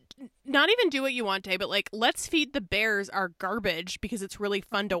 not even do what you want day, but like let's feed the bears our garbage because it's really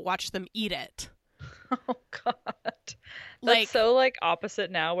fun to watch them eat it. Oh God. That's Like so like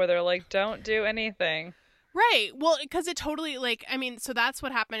opposite now where they're like, don't do anything. right. Well, because it totally, like, I mean, so that's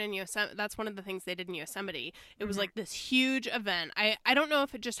what happened in Yosemite. That's one of the things they did in Yosemite. It was Mhm. like this huge event. I don't know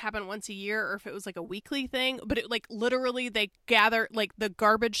if it just happened once a year or if it was like a weekly thing, but it like literally they gather, like, the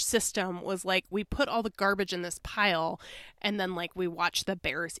garbage system was like, we put all the garbage in this pile and then like we watch the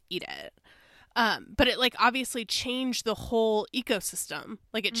bears eat it. But it like obviously changed the whole ecosystem.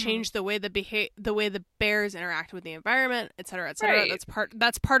 Like it Mhm. changed the way the way the bears interact with the environment, et cetera, et cetera. Right.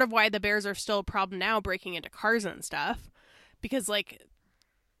 That's part of why the bears are still a problem now, breaking into cars and stuff, because like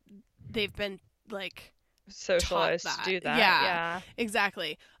they've been like Socialized taught to do that. Yeah, Yeah.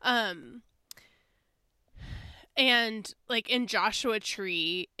 exactly. And like in Joshua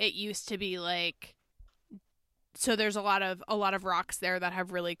Tree, it used to be like so there's a lot of rocks there that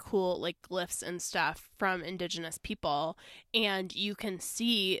have really cool like glyphs and stuff from indigenous people, and you can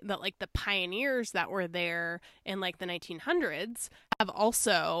see that like the pioneers that were there in like the 1900s have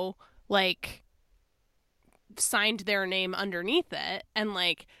also like signed their name underneath it, and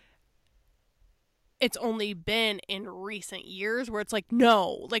like it's only been in recent years where it's like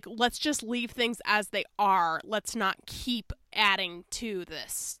no, like let's just leave things as they are, let's not keep adding to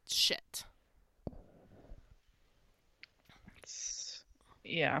this shit.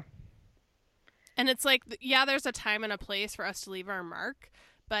 Yeah. And it's like, yeah, there's a time and a place for us to leave our mark,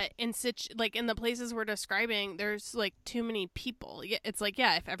 but in like in the places we're describing, there's like too many people. It's like,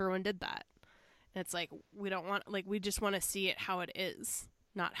 yeah, if everyone did that, and it's like we don't want, like we just want to see it how it is,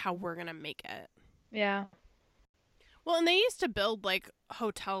 not how we're gonna make it. Yeah. Well, and they used to build like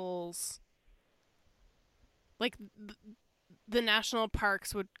hotels, like the national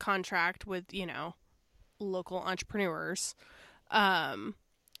parks would contract with local entrepreneurs.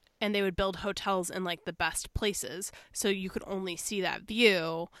 And they would build hotels in like the best places, so you could only see that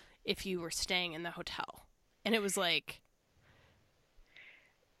view if you were staying in the hotel. And it was like,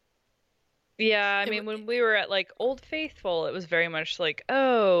 Yeah, I mean, when we were at like Old Faithful, it was very much like,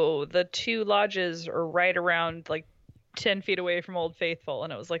 oh, the two lodges are right around like 10 feet away from Old Faithful.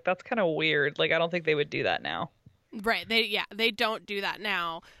 And it was like, that's kind of weird. Like, I don't think they would do that now. right, they don't do that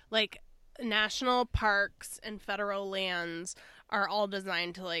now. Like national parks and federal lands are all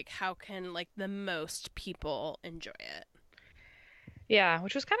designed to like how can like the most people enjoy it. Yeah,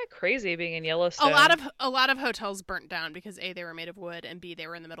 which was kind of crazy being in A Yellowstone. lot of hotels burnt down because A, they were made of wood, and B, they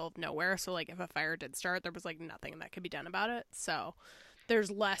were in the middle of nowhere, so like if a fire did start, there was like nothing that could be done about it. So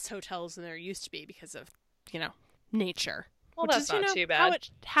there's less hotels than there used to be because of nature. Well, Which that's is, not too bad.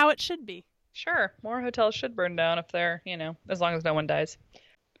 how it should be. Sure, more hotels should burn down if they're, as long as no one dies.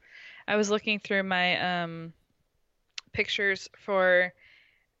 I was looking through my pictures for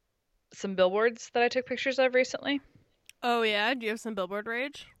some billboards that I took pictures of recently. Oh yeah, do you have some billboard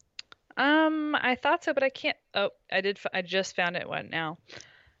rage? I thought so, but I can't. Oh, I did. I just found it one now.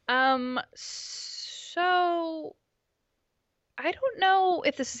 So I don't know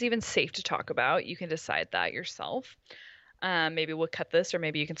if this is even safe to talk about. You can decide that yourself. Maybe we'll cut this, or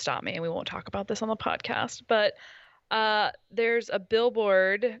maybe you can stop me and we won't talk about this on the podcast. But there's a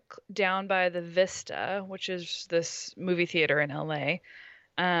billboard down by the Vista, which is this movie theater in LA.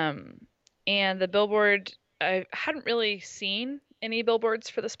 And the billboard, I hadn't really seen any billboards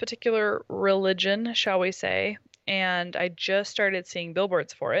for this particular religion, shall we say, and I just started seeing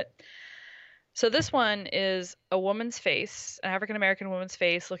billboards for it. So this one is a woman's face, an African American woman's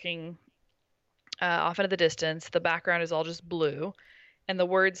face looking off into the distance. The background is all just blue, and the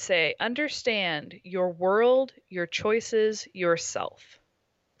words say, "Understand your world, your choices, yourself."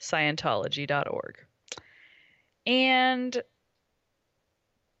 Scientology.org. And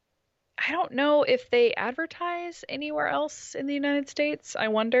I don't know if they advertise anywhere else in the United States. I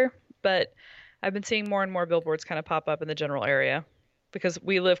wonder. but I've been seeing more and more billboards kind of pop up in the general area because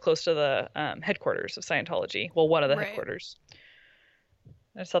we live close to the headquarters of Scientology. Well, one of the Right. headquarters.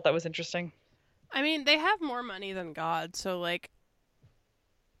 I just thought that was interesting. I mean, they have more money than God, so like,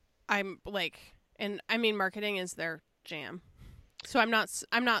 I'm like, and I mean, marketing is their jam, so I'm not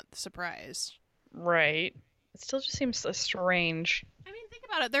surprised. Right. It still just seems so strange. I mean, think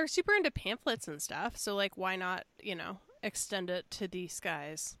about it. They're super into pamphlets and stuff, so like, why not, extend it to the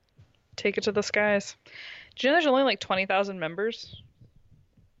skies? Take it to the skies. Do you know there's only like 20,000 members?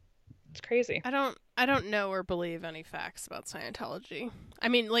 It's crazy. I don't know or believe any facts about Scientology. I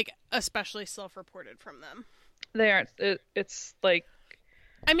mean, like, especially self-reported from them. They aren't. It's like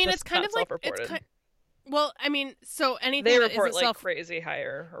I mean, That's it's kind not of like self-reported. well, I mean, so anything they that report isn't like self crazy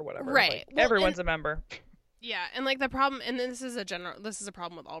higher or whatever. Right. Like, Well, everyone's a member. yeah, and like the problem, and this is a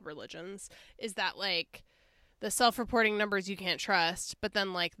problem with all religions, is that like the self-reporting numbers you can't trust, but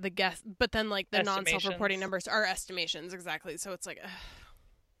then like the non-self-reporting numbers are estimations, exactly. So it's like,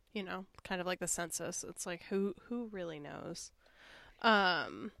 kind of like the census. It's like who really knows?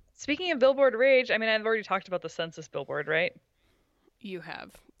 Speaking of billboard rage, I mean, I've already talked about the census billboard, right? You have,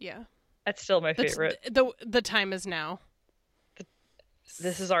 yeah. That's still my favorite. The time is now.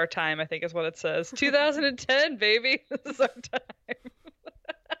 This is our time, I think is what it says. 2010, baby. This is our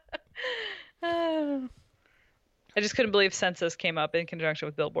time. I just couldn't believe census came up in conjunction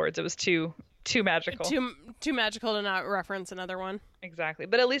with billboards. It was too magical. Too magical to not reference another one. Exactly.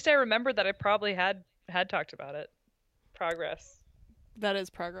 But at least I remembered that I probably had talked about it. Progress. That is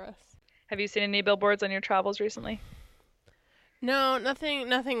progress. Have you seen any billboards on your travels recently? No, nothing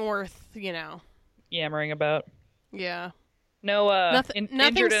worth, Yammering about. Yeah. No, injured in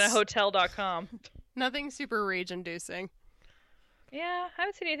a nothing's- hotel.com. Nothing super rage inducing. Yeah, I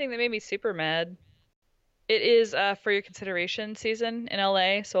haven't seen anything that made me super mad. It is for your consideration season in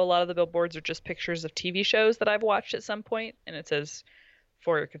LA, so a lot of the billboards are just pictures of TV shows that I've watched at some point, and it says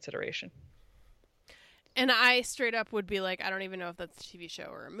for your consideration. And I straight up would be like, I don't even know if that's a TV show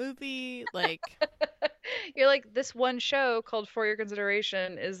or a movie. Like, You're like, this one show called For Your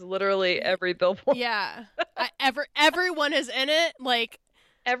Consideration is literally every billboard. yeah, everyone is in it. Like,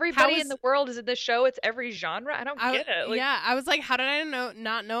 Everybody in the world is in this show. It's every genre. I don't get it. Like, yeah, I was like, how did I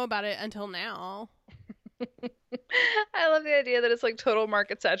not know about it until now? I love the idea that it's like total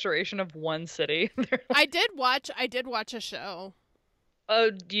market saturation of one city. I did watch a show. Oh,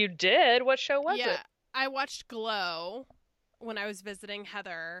 you did? What show was it? I watched Glow when I was visiting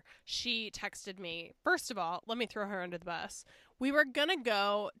Heather. She texted me. First of all, let me throw her under the bus. We were gonna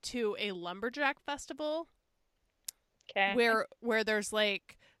go to a lumberjack festival. Okay. Where there's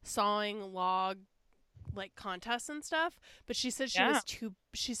like sawing log like contests and stuff, but she said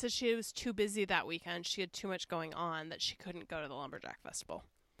she was too busy that weekend. She had too much going on that she couldn't go to the lumberjack festival.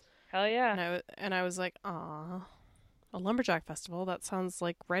 Hell yeah. And I was like, "Aw, a lumberjack festival? That sounds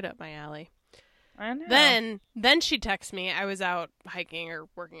like right up my alley." I know. Then she texted me. I was out hiking or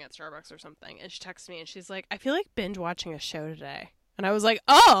working at Starbucks or something, and she texted me and she's like, "I feel like binge watching a show today." And I was like,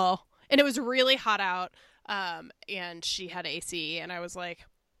 "Oh!" And it was really hot out. And she had AC, and I was like,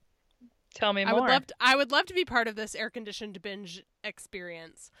 "Tell me more." I would love to be part of this air conditioned binge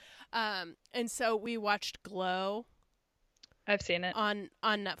experience. And so we watched Glow. I've seen it on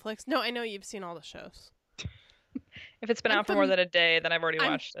Netflix. No, I know you've seen all the shows. If it's been out for more than a day, then I've already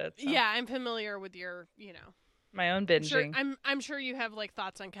watched it. So. Yeah, I'm familiar with your, my own binging. I'm sure you have like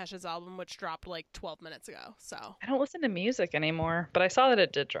thoughts on Kesha's album, which dropped like 12 minutes ago. So I don't listen to music anymore, but I saw that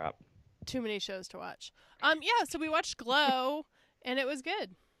it did drop. Too many shows to watch. Yeah. So we watched Glow, and it was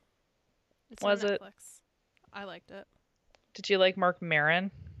good. It's on Netflix. I liked it. Did you like Mark Maron?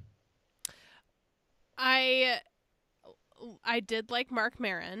 I did like Mark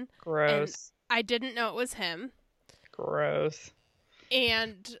Maron. Gross. I didn't know it was him. Gross.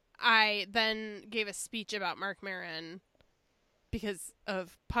 And I then gave a speech about Mark Maron because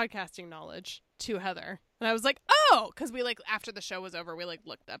of podcasting knowledge to Heather. And I was like, oh, because we like, after the show was over, we like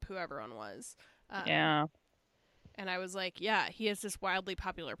looked up who everyone was. Yeah. And I was like, yeah, he has this wildly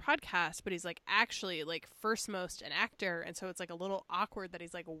popular podcast, but he's like actually like first most an actor. And so it's like a little awkward that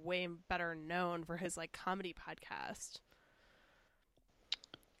he's like way better known for his like comedy podcast.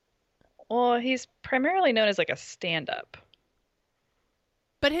 Well, he's primarily known as like a stand-up.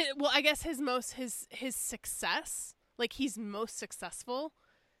 But I guess his success, like he's most successful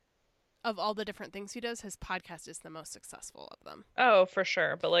of all the different things he does. His podcast is the most successful of them. Oh, for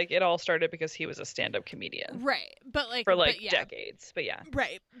sure. But like it all started because he was a stand-up comedian, right? But like for like decades. But yeah,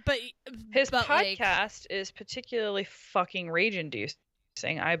 right. But his podcast is particularly fucking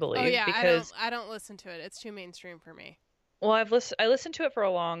rage-inducing, I believe. Oh yeah, because I don't listen to it. It's too mainstream for me. Well, I listened to it for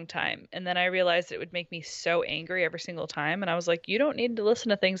a long time, and then I realized it would make me so angry every single time, and I was like, you don't need to listen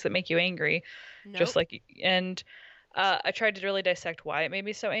to things that make you angry, just Nope. like and I tried to really dissect why it made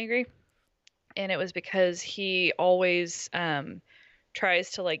me so angry, and it was because he always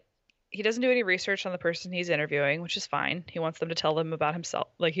tries to like he doesn't do any research on the person he's interviewing, which is fine. He wants them to tell them about himself,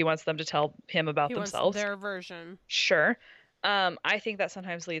 like he wants them to tell him about He wants themselves. their version. Sure. I think that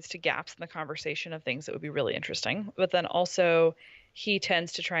sometimes leads to gaps in the conversation of things that would be really interesting. But then also, he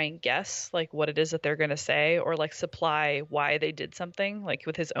tends to try and guess like what it is that they're going to say or like supply why they did something like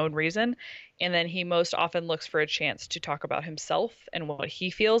with his own reason. And then he most often looks for a chance to talk about himself and what he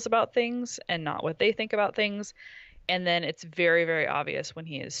feels about things and not what they think about things. And then it's very, very obvious when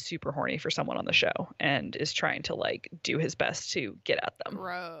he is super horny for someone on the show and is trying to like do his best to get at them.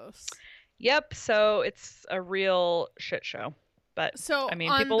 Gross. Yep, so it's a real shit show. But So I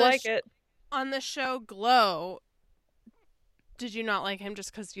mean, people like it. on the show Glow, did you not like him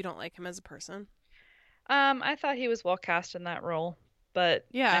just because you don't like him as a person? I thought he was well cast in that role, but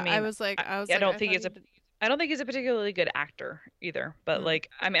Yeah, I mean, I don't think I thought I don't think he's a particularly good actor either. But like,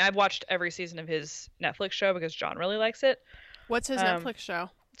 I mean, I've watched every season of his Netflix show because John really likes it. What's his Netflix show?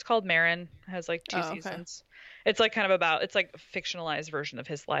 It's called Marin. It has like two Oh, okay. seasons. It's like kind of about it's like a fictionalized version of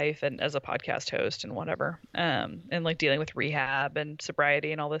his life and as a podcast host and whatever. And like dealing with rehab and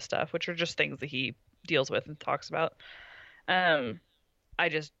sobriety and all this stuff, which are just things that he deals with and talks about. I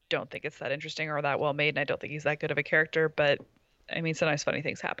just don't think it's that interesting or that well made, and I don't think he's that good of a character. But I mean, sometimes funny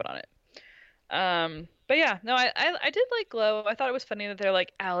things happen on it. But yeah, no, I did like Glow. I thought it was funny that they're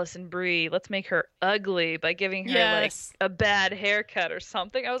like Allison Brie, let's make her ugly by giving her Yes. like a bad haircut or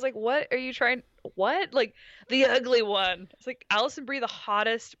something. I was like, what are you trying? What? Like the ugly one? It's like Allison Brie, the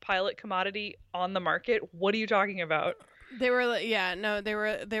hottest pilot commodity on the market. What are you talking about? They were like, yeah, no, they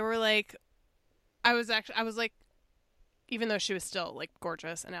were like, I was like, even though she was still like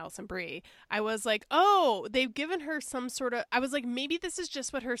gorgeous and Alison Brie, I was like, oh, they've given her some sort of. I was like, maybe this is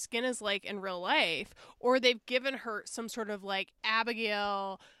just what her skin is like in real life, or they've given her some sort of like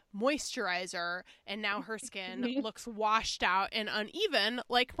Abigail moisturizer, and now her skin looks washed out and uneven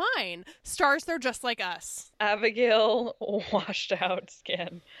like mine. Stars, they're just like us. Abigail washed out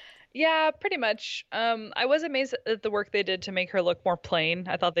skin. Yeah, pretty much. I was amazed at the work they did to make her look more plain.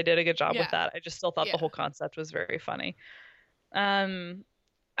 I thought they did a good job Yeah. with that. I just still thought Yeah. the whole concept was very funny.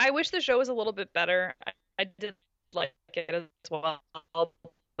 I wish the show was a little bit better. I did like it as well,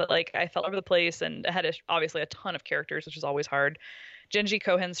 but like I fell over the place and it had obviously a ton of characters, which is always hard. Genji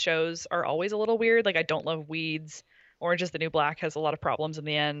Cohen's shows are always a little weird. Like I don't love Weeds. Orange is the New Black has a lot of problems in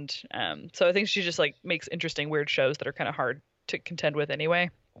the end. So I think she just like makes interesting weird shows that are kind of hard to contend with anyway.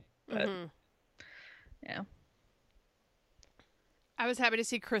 But yeah. I was happy to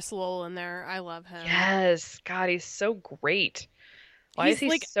see Chris Lowell in there. I love him. Yes, God, he's so great. Why He's is he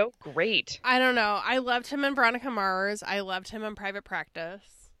like- so great? I don't know. I loved him in Veronica Mars. I loved him in Private Practice.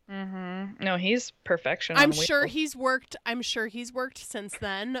 No, he's perfection. I'm on sure wheels. he's worked. I'm sure he's worked since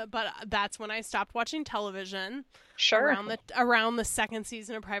then, but that's when I stopped watching television. Sure. Around the second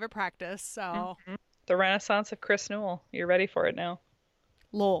season of Private Practice. So The Renaissance of Chris Newell. You're ready for it now.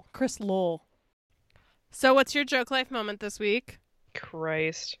 Lowell, Chris Lowell. So what's your joke life moment this week?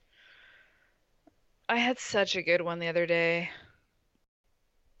 Christ. I had such a good one the other day.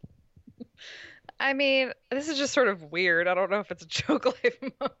 I mean, this is just sort of weird. I don't know if it's a joke life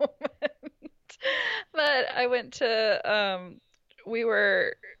moment. But I went to we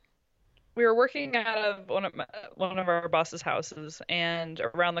were working out of one of our boss's houses, and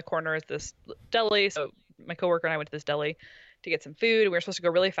around the corner is this deli. So my coworker and I went to this deli to get some food. We were supposed to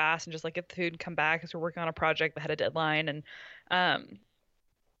go really fast and just like get the food and come back because we're working on a project that had a deadline. And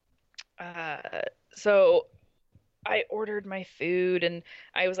so I ordered my food and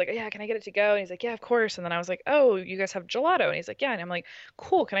I was like, yeah, can I get it to go? And he's like, yeah, of course. And then I was like, oh, you guys have gelato? And he's like, yeah. And I'm like,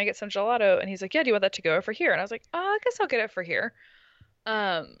 cool. Can I get some gelato? And he's like, yeah, do you want that to go or for here? And I was like, oh, I guess I'll get it for here.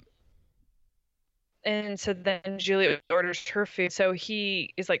 And so then Julie orders her food. So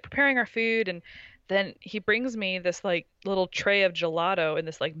he is like preparing our food, and then he brings me this like little tray of gelato in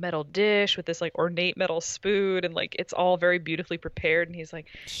this like metal dish with this like ornate metal spoon, and like it's all very beautifully prepared. And he's like,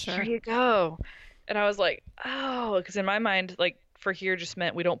 here you go. And I was like, oh, because in my mind, like for here just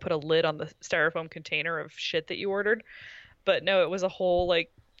meant we don't put a lid on the styrofoam container of shit that you ordered. But no, it was a whole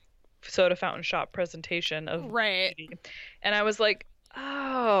like soda fountain shop presentation of Right. beauty. And I was like,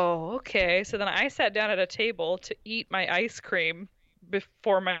 oh, okay. So then I sat down at a table to eat my ice cream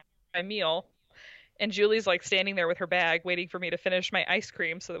before my meal. And Julie's like standing there with her bag waiting for me to finish my ice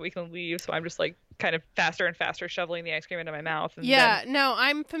cream so that we can leave. So I'm just like kind of faster and faster shoveling the ice cream into my mouth. And Yeah, no,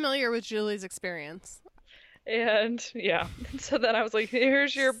 I'm familiar with Julie's experience. And yeah, so then I was like,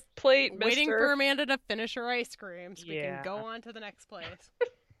 here's your plate, Waiting for mister. Amanda to finish her ice cream so we can Yeah. go on to the next place.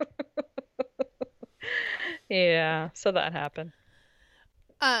 Yeah, so that happened.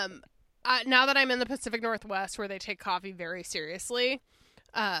 Um, now that I'm in the Pacific Northwest, where they take coffee very seriously,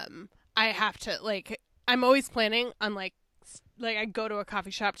 I have to like. I'm always planning on like I go to a coffee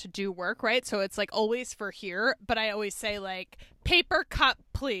shop to do work, right? So it's like always for here, but I always say like paper cup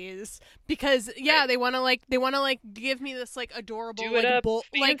please because yeah, Right. they want to like give me this like adorable Do it like up bowl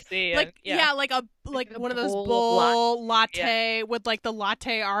fancy and like yeah, yeah, like a like like a one of those bowl of latte. bowl Yeah. latte with like the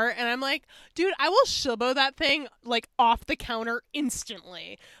latte art and I'm like, dude, I will shilbo that thing like off the counter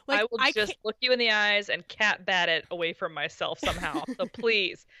instantly. I Like will I just can't look you in the eyes and cat bat it away from myself somehow. So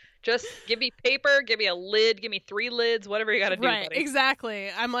please, just give me paper, give me a lid, give me three lids, whatever you got to do, right, buddy. exactly.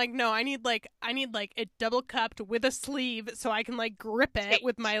 I'm like, no, I need like it double cupped with a sleeve so I can like grip it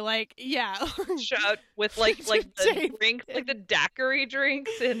with Taped my like yeah. shut with like the Tape. drinks, like the daiquiri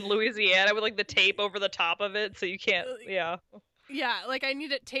drinks in Louisiana with like the tape over the top of it so you can't. Yeah, Yeah, like I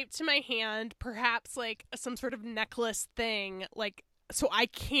need it taped to my hand, perhaps like some sort of necklace thing, like so I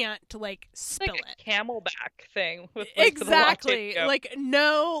can't like spill like it. a camelback thing with like the latte to Exactly. go. Like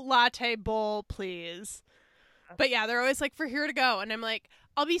no latte bowl, please. But yeah, they're always like for here to go and I'm like,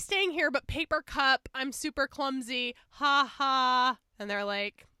 I'll be staying here but paper cup, I'm super clumsy. Ha ha. And they're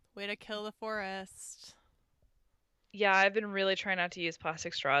like, way to kill the forest. Yeah, I've been really trying not to use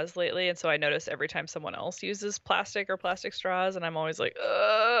plastic straws lately, and so I notice every time someone else uses plastic or plastic straws, and I'm always like,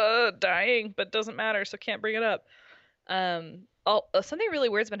 dying, but doesn't matter, so can't bring it up. Something really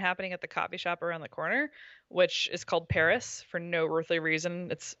weird's been happening at the coffee shop around the corner, which is called Paris for no earthly reason.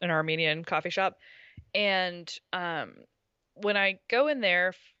 It's an Armenian coffee shop, and when I go in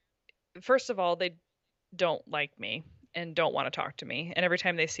there, first of all, they don't like me and don't want to talk to me. And every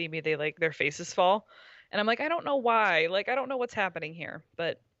time they see me, they like their faces fall. And I'm like, I don't know why. Like, I don't know what's happening here.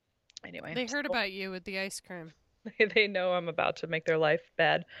 But anyway, They heard about you with the ice cream. they know I'm about to make their life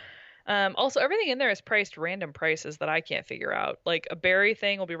bad. Also, everything in there is priced random prices that I can't figure out. Like a berry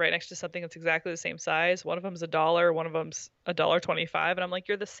thing will be right next to something that's exactly the same size. One of them's $1, one of them's $1.25, and I'm like,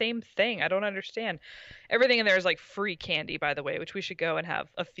 you're the same thing. I don't understand. Everything in there is like free candy, by the way, which we should go and have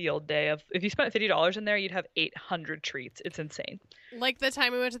a field day of. If you spent $50 in there, you'd have 800 treats. It's insane. Like the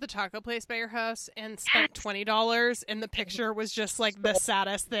time we went to the taco place by your house and spent Yes. $20 and the picture was just like the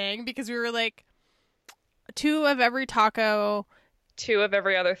saddest thing because we were like two of every taco. Two of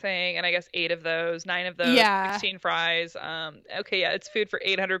every other thing, and I guess eight of those, nine of those, Yeah. 16 fries. Okay, yeah, it's food for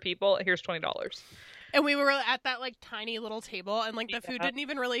 800 people. Here's $20. And we were at that like tiny little table and like the food Yeah. didn't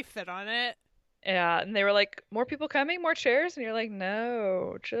even really fit on it. Yeah, and they were like, more people coming, more chairs, and you're like,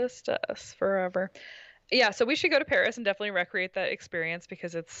 no, just us forever. Yeah, so we should go to Paris and definitely recreate that experience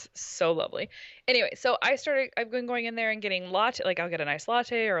because it's so lovely. Anyway, so I've been going in there and getting latte, like I'll get a nice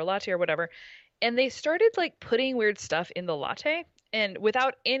latte or a latte or whatever, and they started like putting weird stuff in the latte and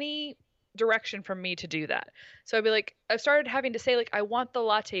without any direction from me to do that. So I'd be like, I started having to say like, I want the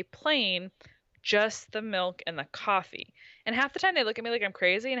latte plain, just the milk and the coffee. And half the time they look at me like I'm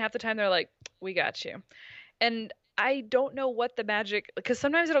crazy, and half the time they're like, we got you. And I don't know what the magic, because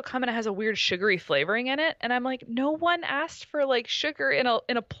sometimes it'll come and it has a weird sugary flavoring in it, and I'm like, no one asked for like sugar in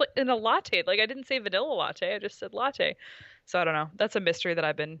a latte. Like I didn't say vanilla latte, I just said latte. So I don't know. That's a mystery that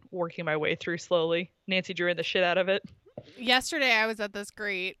I've been working my way through slowly. Nancy drew in the shit out of it. Yesterday I was at this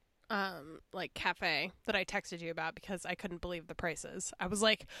great like cafe that I texted you about because I couldn't believe the prices. I was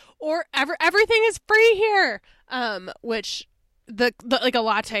like, everything is free here. Which the like a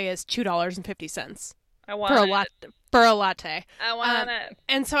latte is $2.50 I for a want lot it. for a latte. I want it.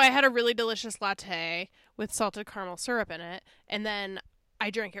 And so I had a really delicious latte with salted caramel syrup in it, and then I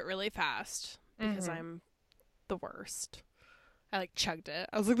drank it really fast because Mhm. I'm the worst. I like chugged it.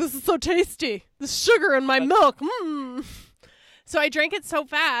 I was like, this is so tasty. The sugar in my milk. Mm. So I drank it so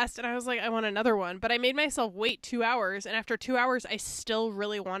fast and I was like, I want another one. But I made myself wait 2 hours. And after 2 hours, I still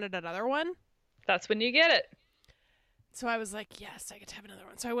really wanted another one. That's when you get it. So I was like, yes, I get to have another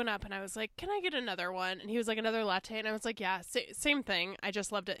one. So I went up and I was like, can I get another one? And he was like, another latte. And I was like, yeah, same thing. I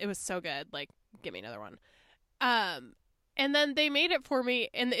just loved it. It was so good. Like, give me another one. And then they made it for me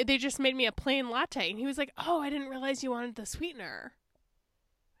and they just made me a plain latte. And he was like, oh, I didn't realize you wanted the sweetener.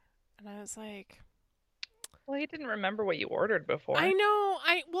 And I was like, Well, he didn't remember what you ordered before. I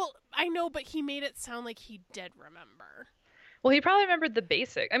know, but he made it sound like he did remember. Well, he probably remembered the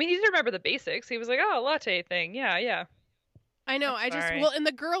basic. I mean, he did remember the basics. He was like, "Oh, latte thing. Yeah, yeah." I know. I'm sorry. And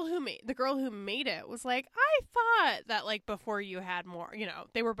the girl who made it was like, I thought that like before you had more,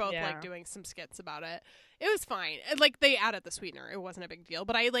 they were both like Yeah. doing some skits about it. It was fine. And, like they added the sweetener. It wasn't a big deal,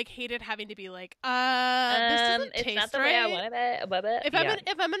 but I like hated having to be like, this doesn't It's taste not the right. way I wanted it. Blah, blah. If Yeah.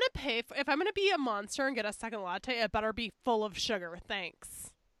 if I'm gonna be a monster and get a second latte, it better be full of sugar.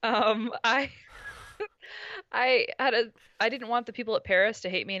 Thanks. I I didn't want the people at Paris to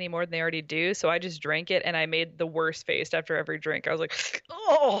hate me any more than they already do, so I just drank it and I made the worst face after every drink. I was like,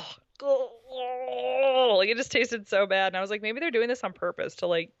 oh, like it just tasted so bad, and I was like, maybe they're doing this on purpose to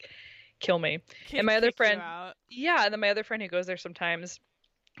like kill me. And my other Kick you friend, out. yeah, and then my other friend who goes there sometimes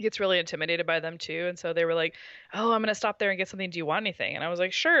gets really intimidated by them too, and so they were like, oh, I'm gonna stop there and get something. Do you want anything? And I was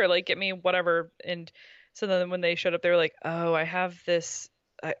like, sure, like get me whatever. And so then when they showed up, they were like, oh, I have this.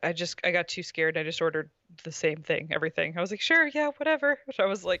 I got too scared. I just ordered the same thing, everything. I was like, sure, yeah, whatever. Which I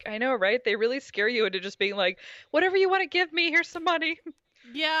was like, I know, right? They really scare you into just being like, whatever you want to give me, here's some money.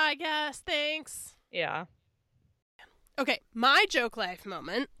 Yeah, I guess. Thanks. Yeah. Okay, my joke life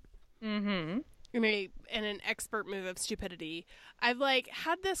moment. Mm-hmm. In an expert move of stupidity, I've like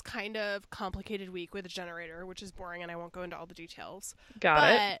had this kind of complicated week with a generator, which is boring, and I won't go into all the details. Got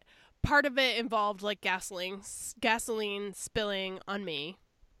it. But part of it involved like gasoline spilling on me,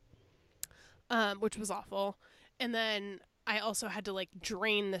 which was awful. And then I also had to like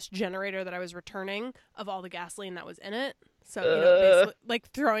drain this generator that I was returning of all the gasoline that was in it. So, basically, like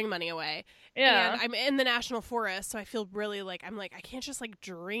throwing money away. Yeah. And I'm in the national forest, so I feel really like, I'm like, I can't just like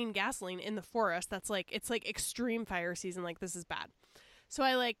drain gasoline in the forest. That's like, it's like extreme fire season. Like, this is bad. So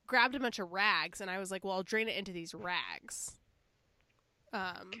I like grabbed a bunch of rags and I was like, well, I'll drain it into these rags.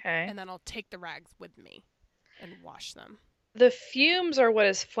 Okay. And then I'll take the rags with me and wash them. The fumes are what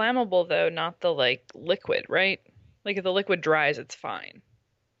is flammable, though, not the like liquid, right? Like if the liquid dries, it's fine.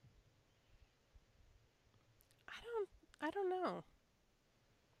 I don't know.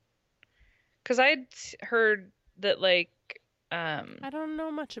 Because I'd heard that I don't know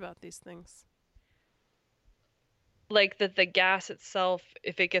much about these things. like that the gas itself,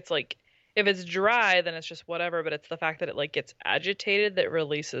 if it gets like if it's dry, then it's just whatever, but it's the fact that it like gets agitated that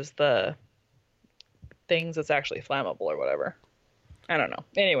releases the things that's actually flammable or whatever. I don't know.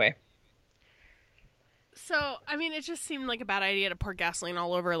 Anyway. So, I mean, it just seemed like a bad idea to pour gasoline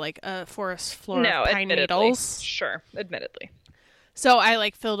all over like a forest floor No, of pine admittedly. needles. Sure, admittedly. So I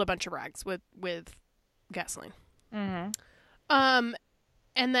like filled a bunch of rags with gasoline. Mm-hmm.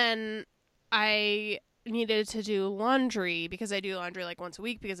 And then I needed to do laundry because I do laundry like once a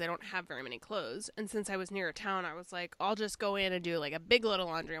week because I don't have very many clothes. And since I was near a town, I was like, I'll just go in and do like a big load of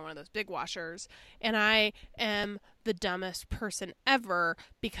laundry on one of those big washers. And I am the dumbest person ever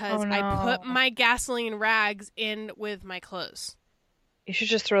because I put my gasoline rags in with my clothes. You should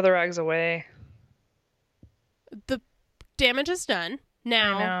just throw the rags away. The damage is done.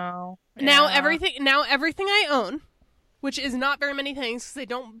 Now, I know. now Yeah. everything I own, which is not very many things because I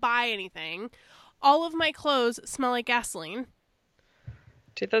don't buy anything, all of my clothes smell like gasoline.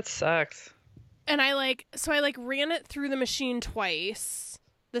 Dude, that sucks. And I ran it through the machine twice.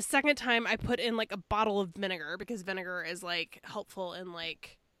 The second time I put in like a bottle of vinegar because vinegar is like helpful in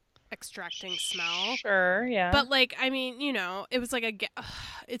like extracting smell. Sure, yeah. But like, I mean, it was like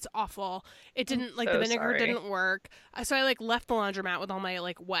it's awful. It didn't like so the vinegar sorry. didn't work. So I like left the laundromat with all my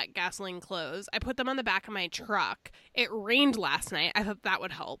like wet gasoline clothes. I put them on the back of my truck. It rained last night. I thought that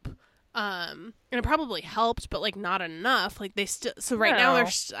would help. And it probably helped, but like not enough. Like they still. So right now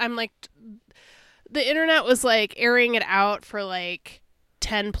I'm like, the internet was like airing it out for like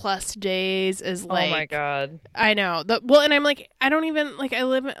 10 plus days is like, oh my god. I know. And I'm like, I don't even like I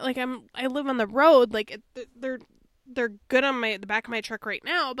live on the road. Like they're good on the back of my truck right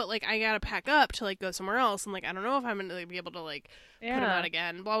now, but like I gotta pack up to like go somewhere else, and like I don't know if I'm gonna be able to like put them out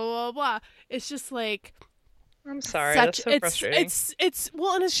again. Blah blah blah blah. It's just like I'm sorry. That's so frustrating. And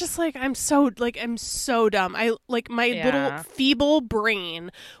it's just like I'm so dumb. I like my little feeble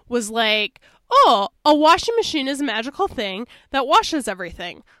brain was like, oh, a washing machine is a magical thing that washes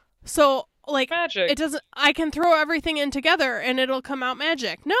everything. So like magic. It doesn't. I can throw everything in together and it'll come out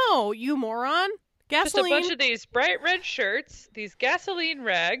magic. No, you moron. Gasoline. Just a bunch of these bright red shirts, these gasoline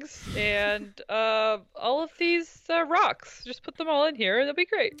rags, and all of these rocks. Just put them all in here and it'll be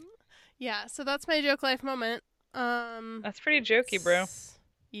great. Yeah, so that's my joke life moment. That's pretty jokey, bro.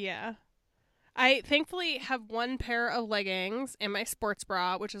 Yeah. I thankfully have one pair of leggings and my sports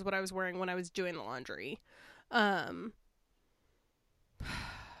bra, which is what I was wearing when I was doing the laundry. And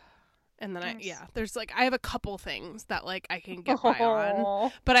then there's like I have a couple things that like I can get by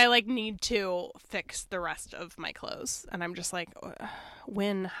on, but I like need to fix the rest of my clothes, and I'm just like,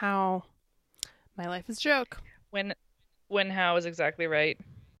 when, how? My life is a joke. When when how is exactly right.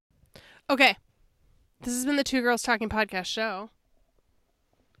 Okay. This has been the Two Girls Talking podcast show.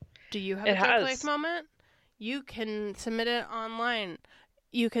 Do you have a joke life moment? You can submit it online.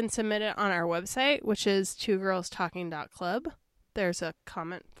 You can submit it on our website, which is twogirlstalking.club. There's a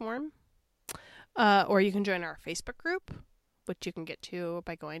comment form. Or you can join our Facebook group, which you can get to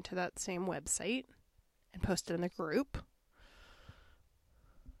by going to that same website and post it in the group.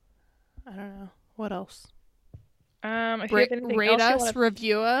 I don't know. What else? If you have anything rate else us,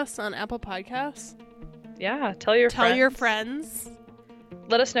 review us on Apple Podcasts. Yeah, tell your friends.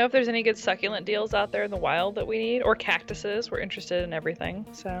 Let us know if there's any good succulent deals out there in the wild that we need, or cactuses. We're interested in everything.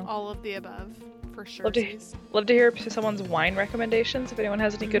 So all of the above, for sure. Love to hear someone's wine recommendations. If anyone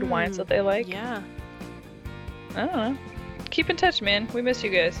has any good wines that they like. Yeah. I don't know. Keep in touch, man. We miss you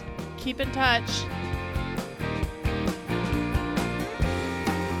guys. Keep in touch.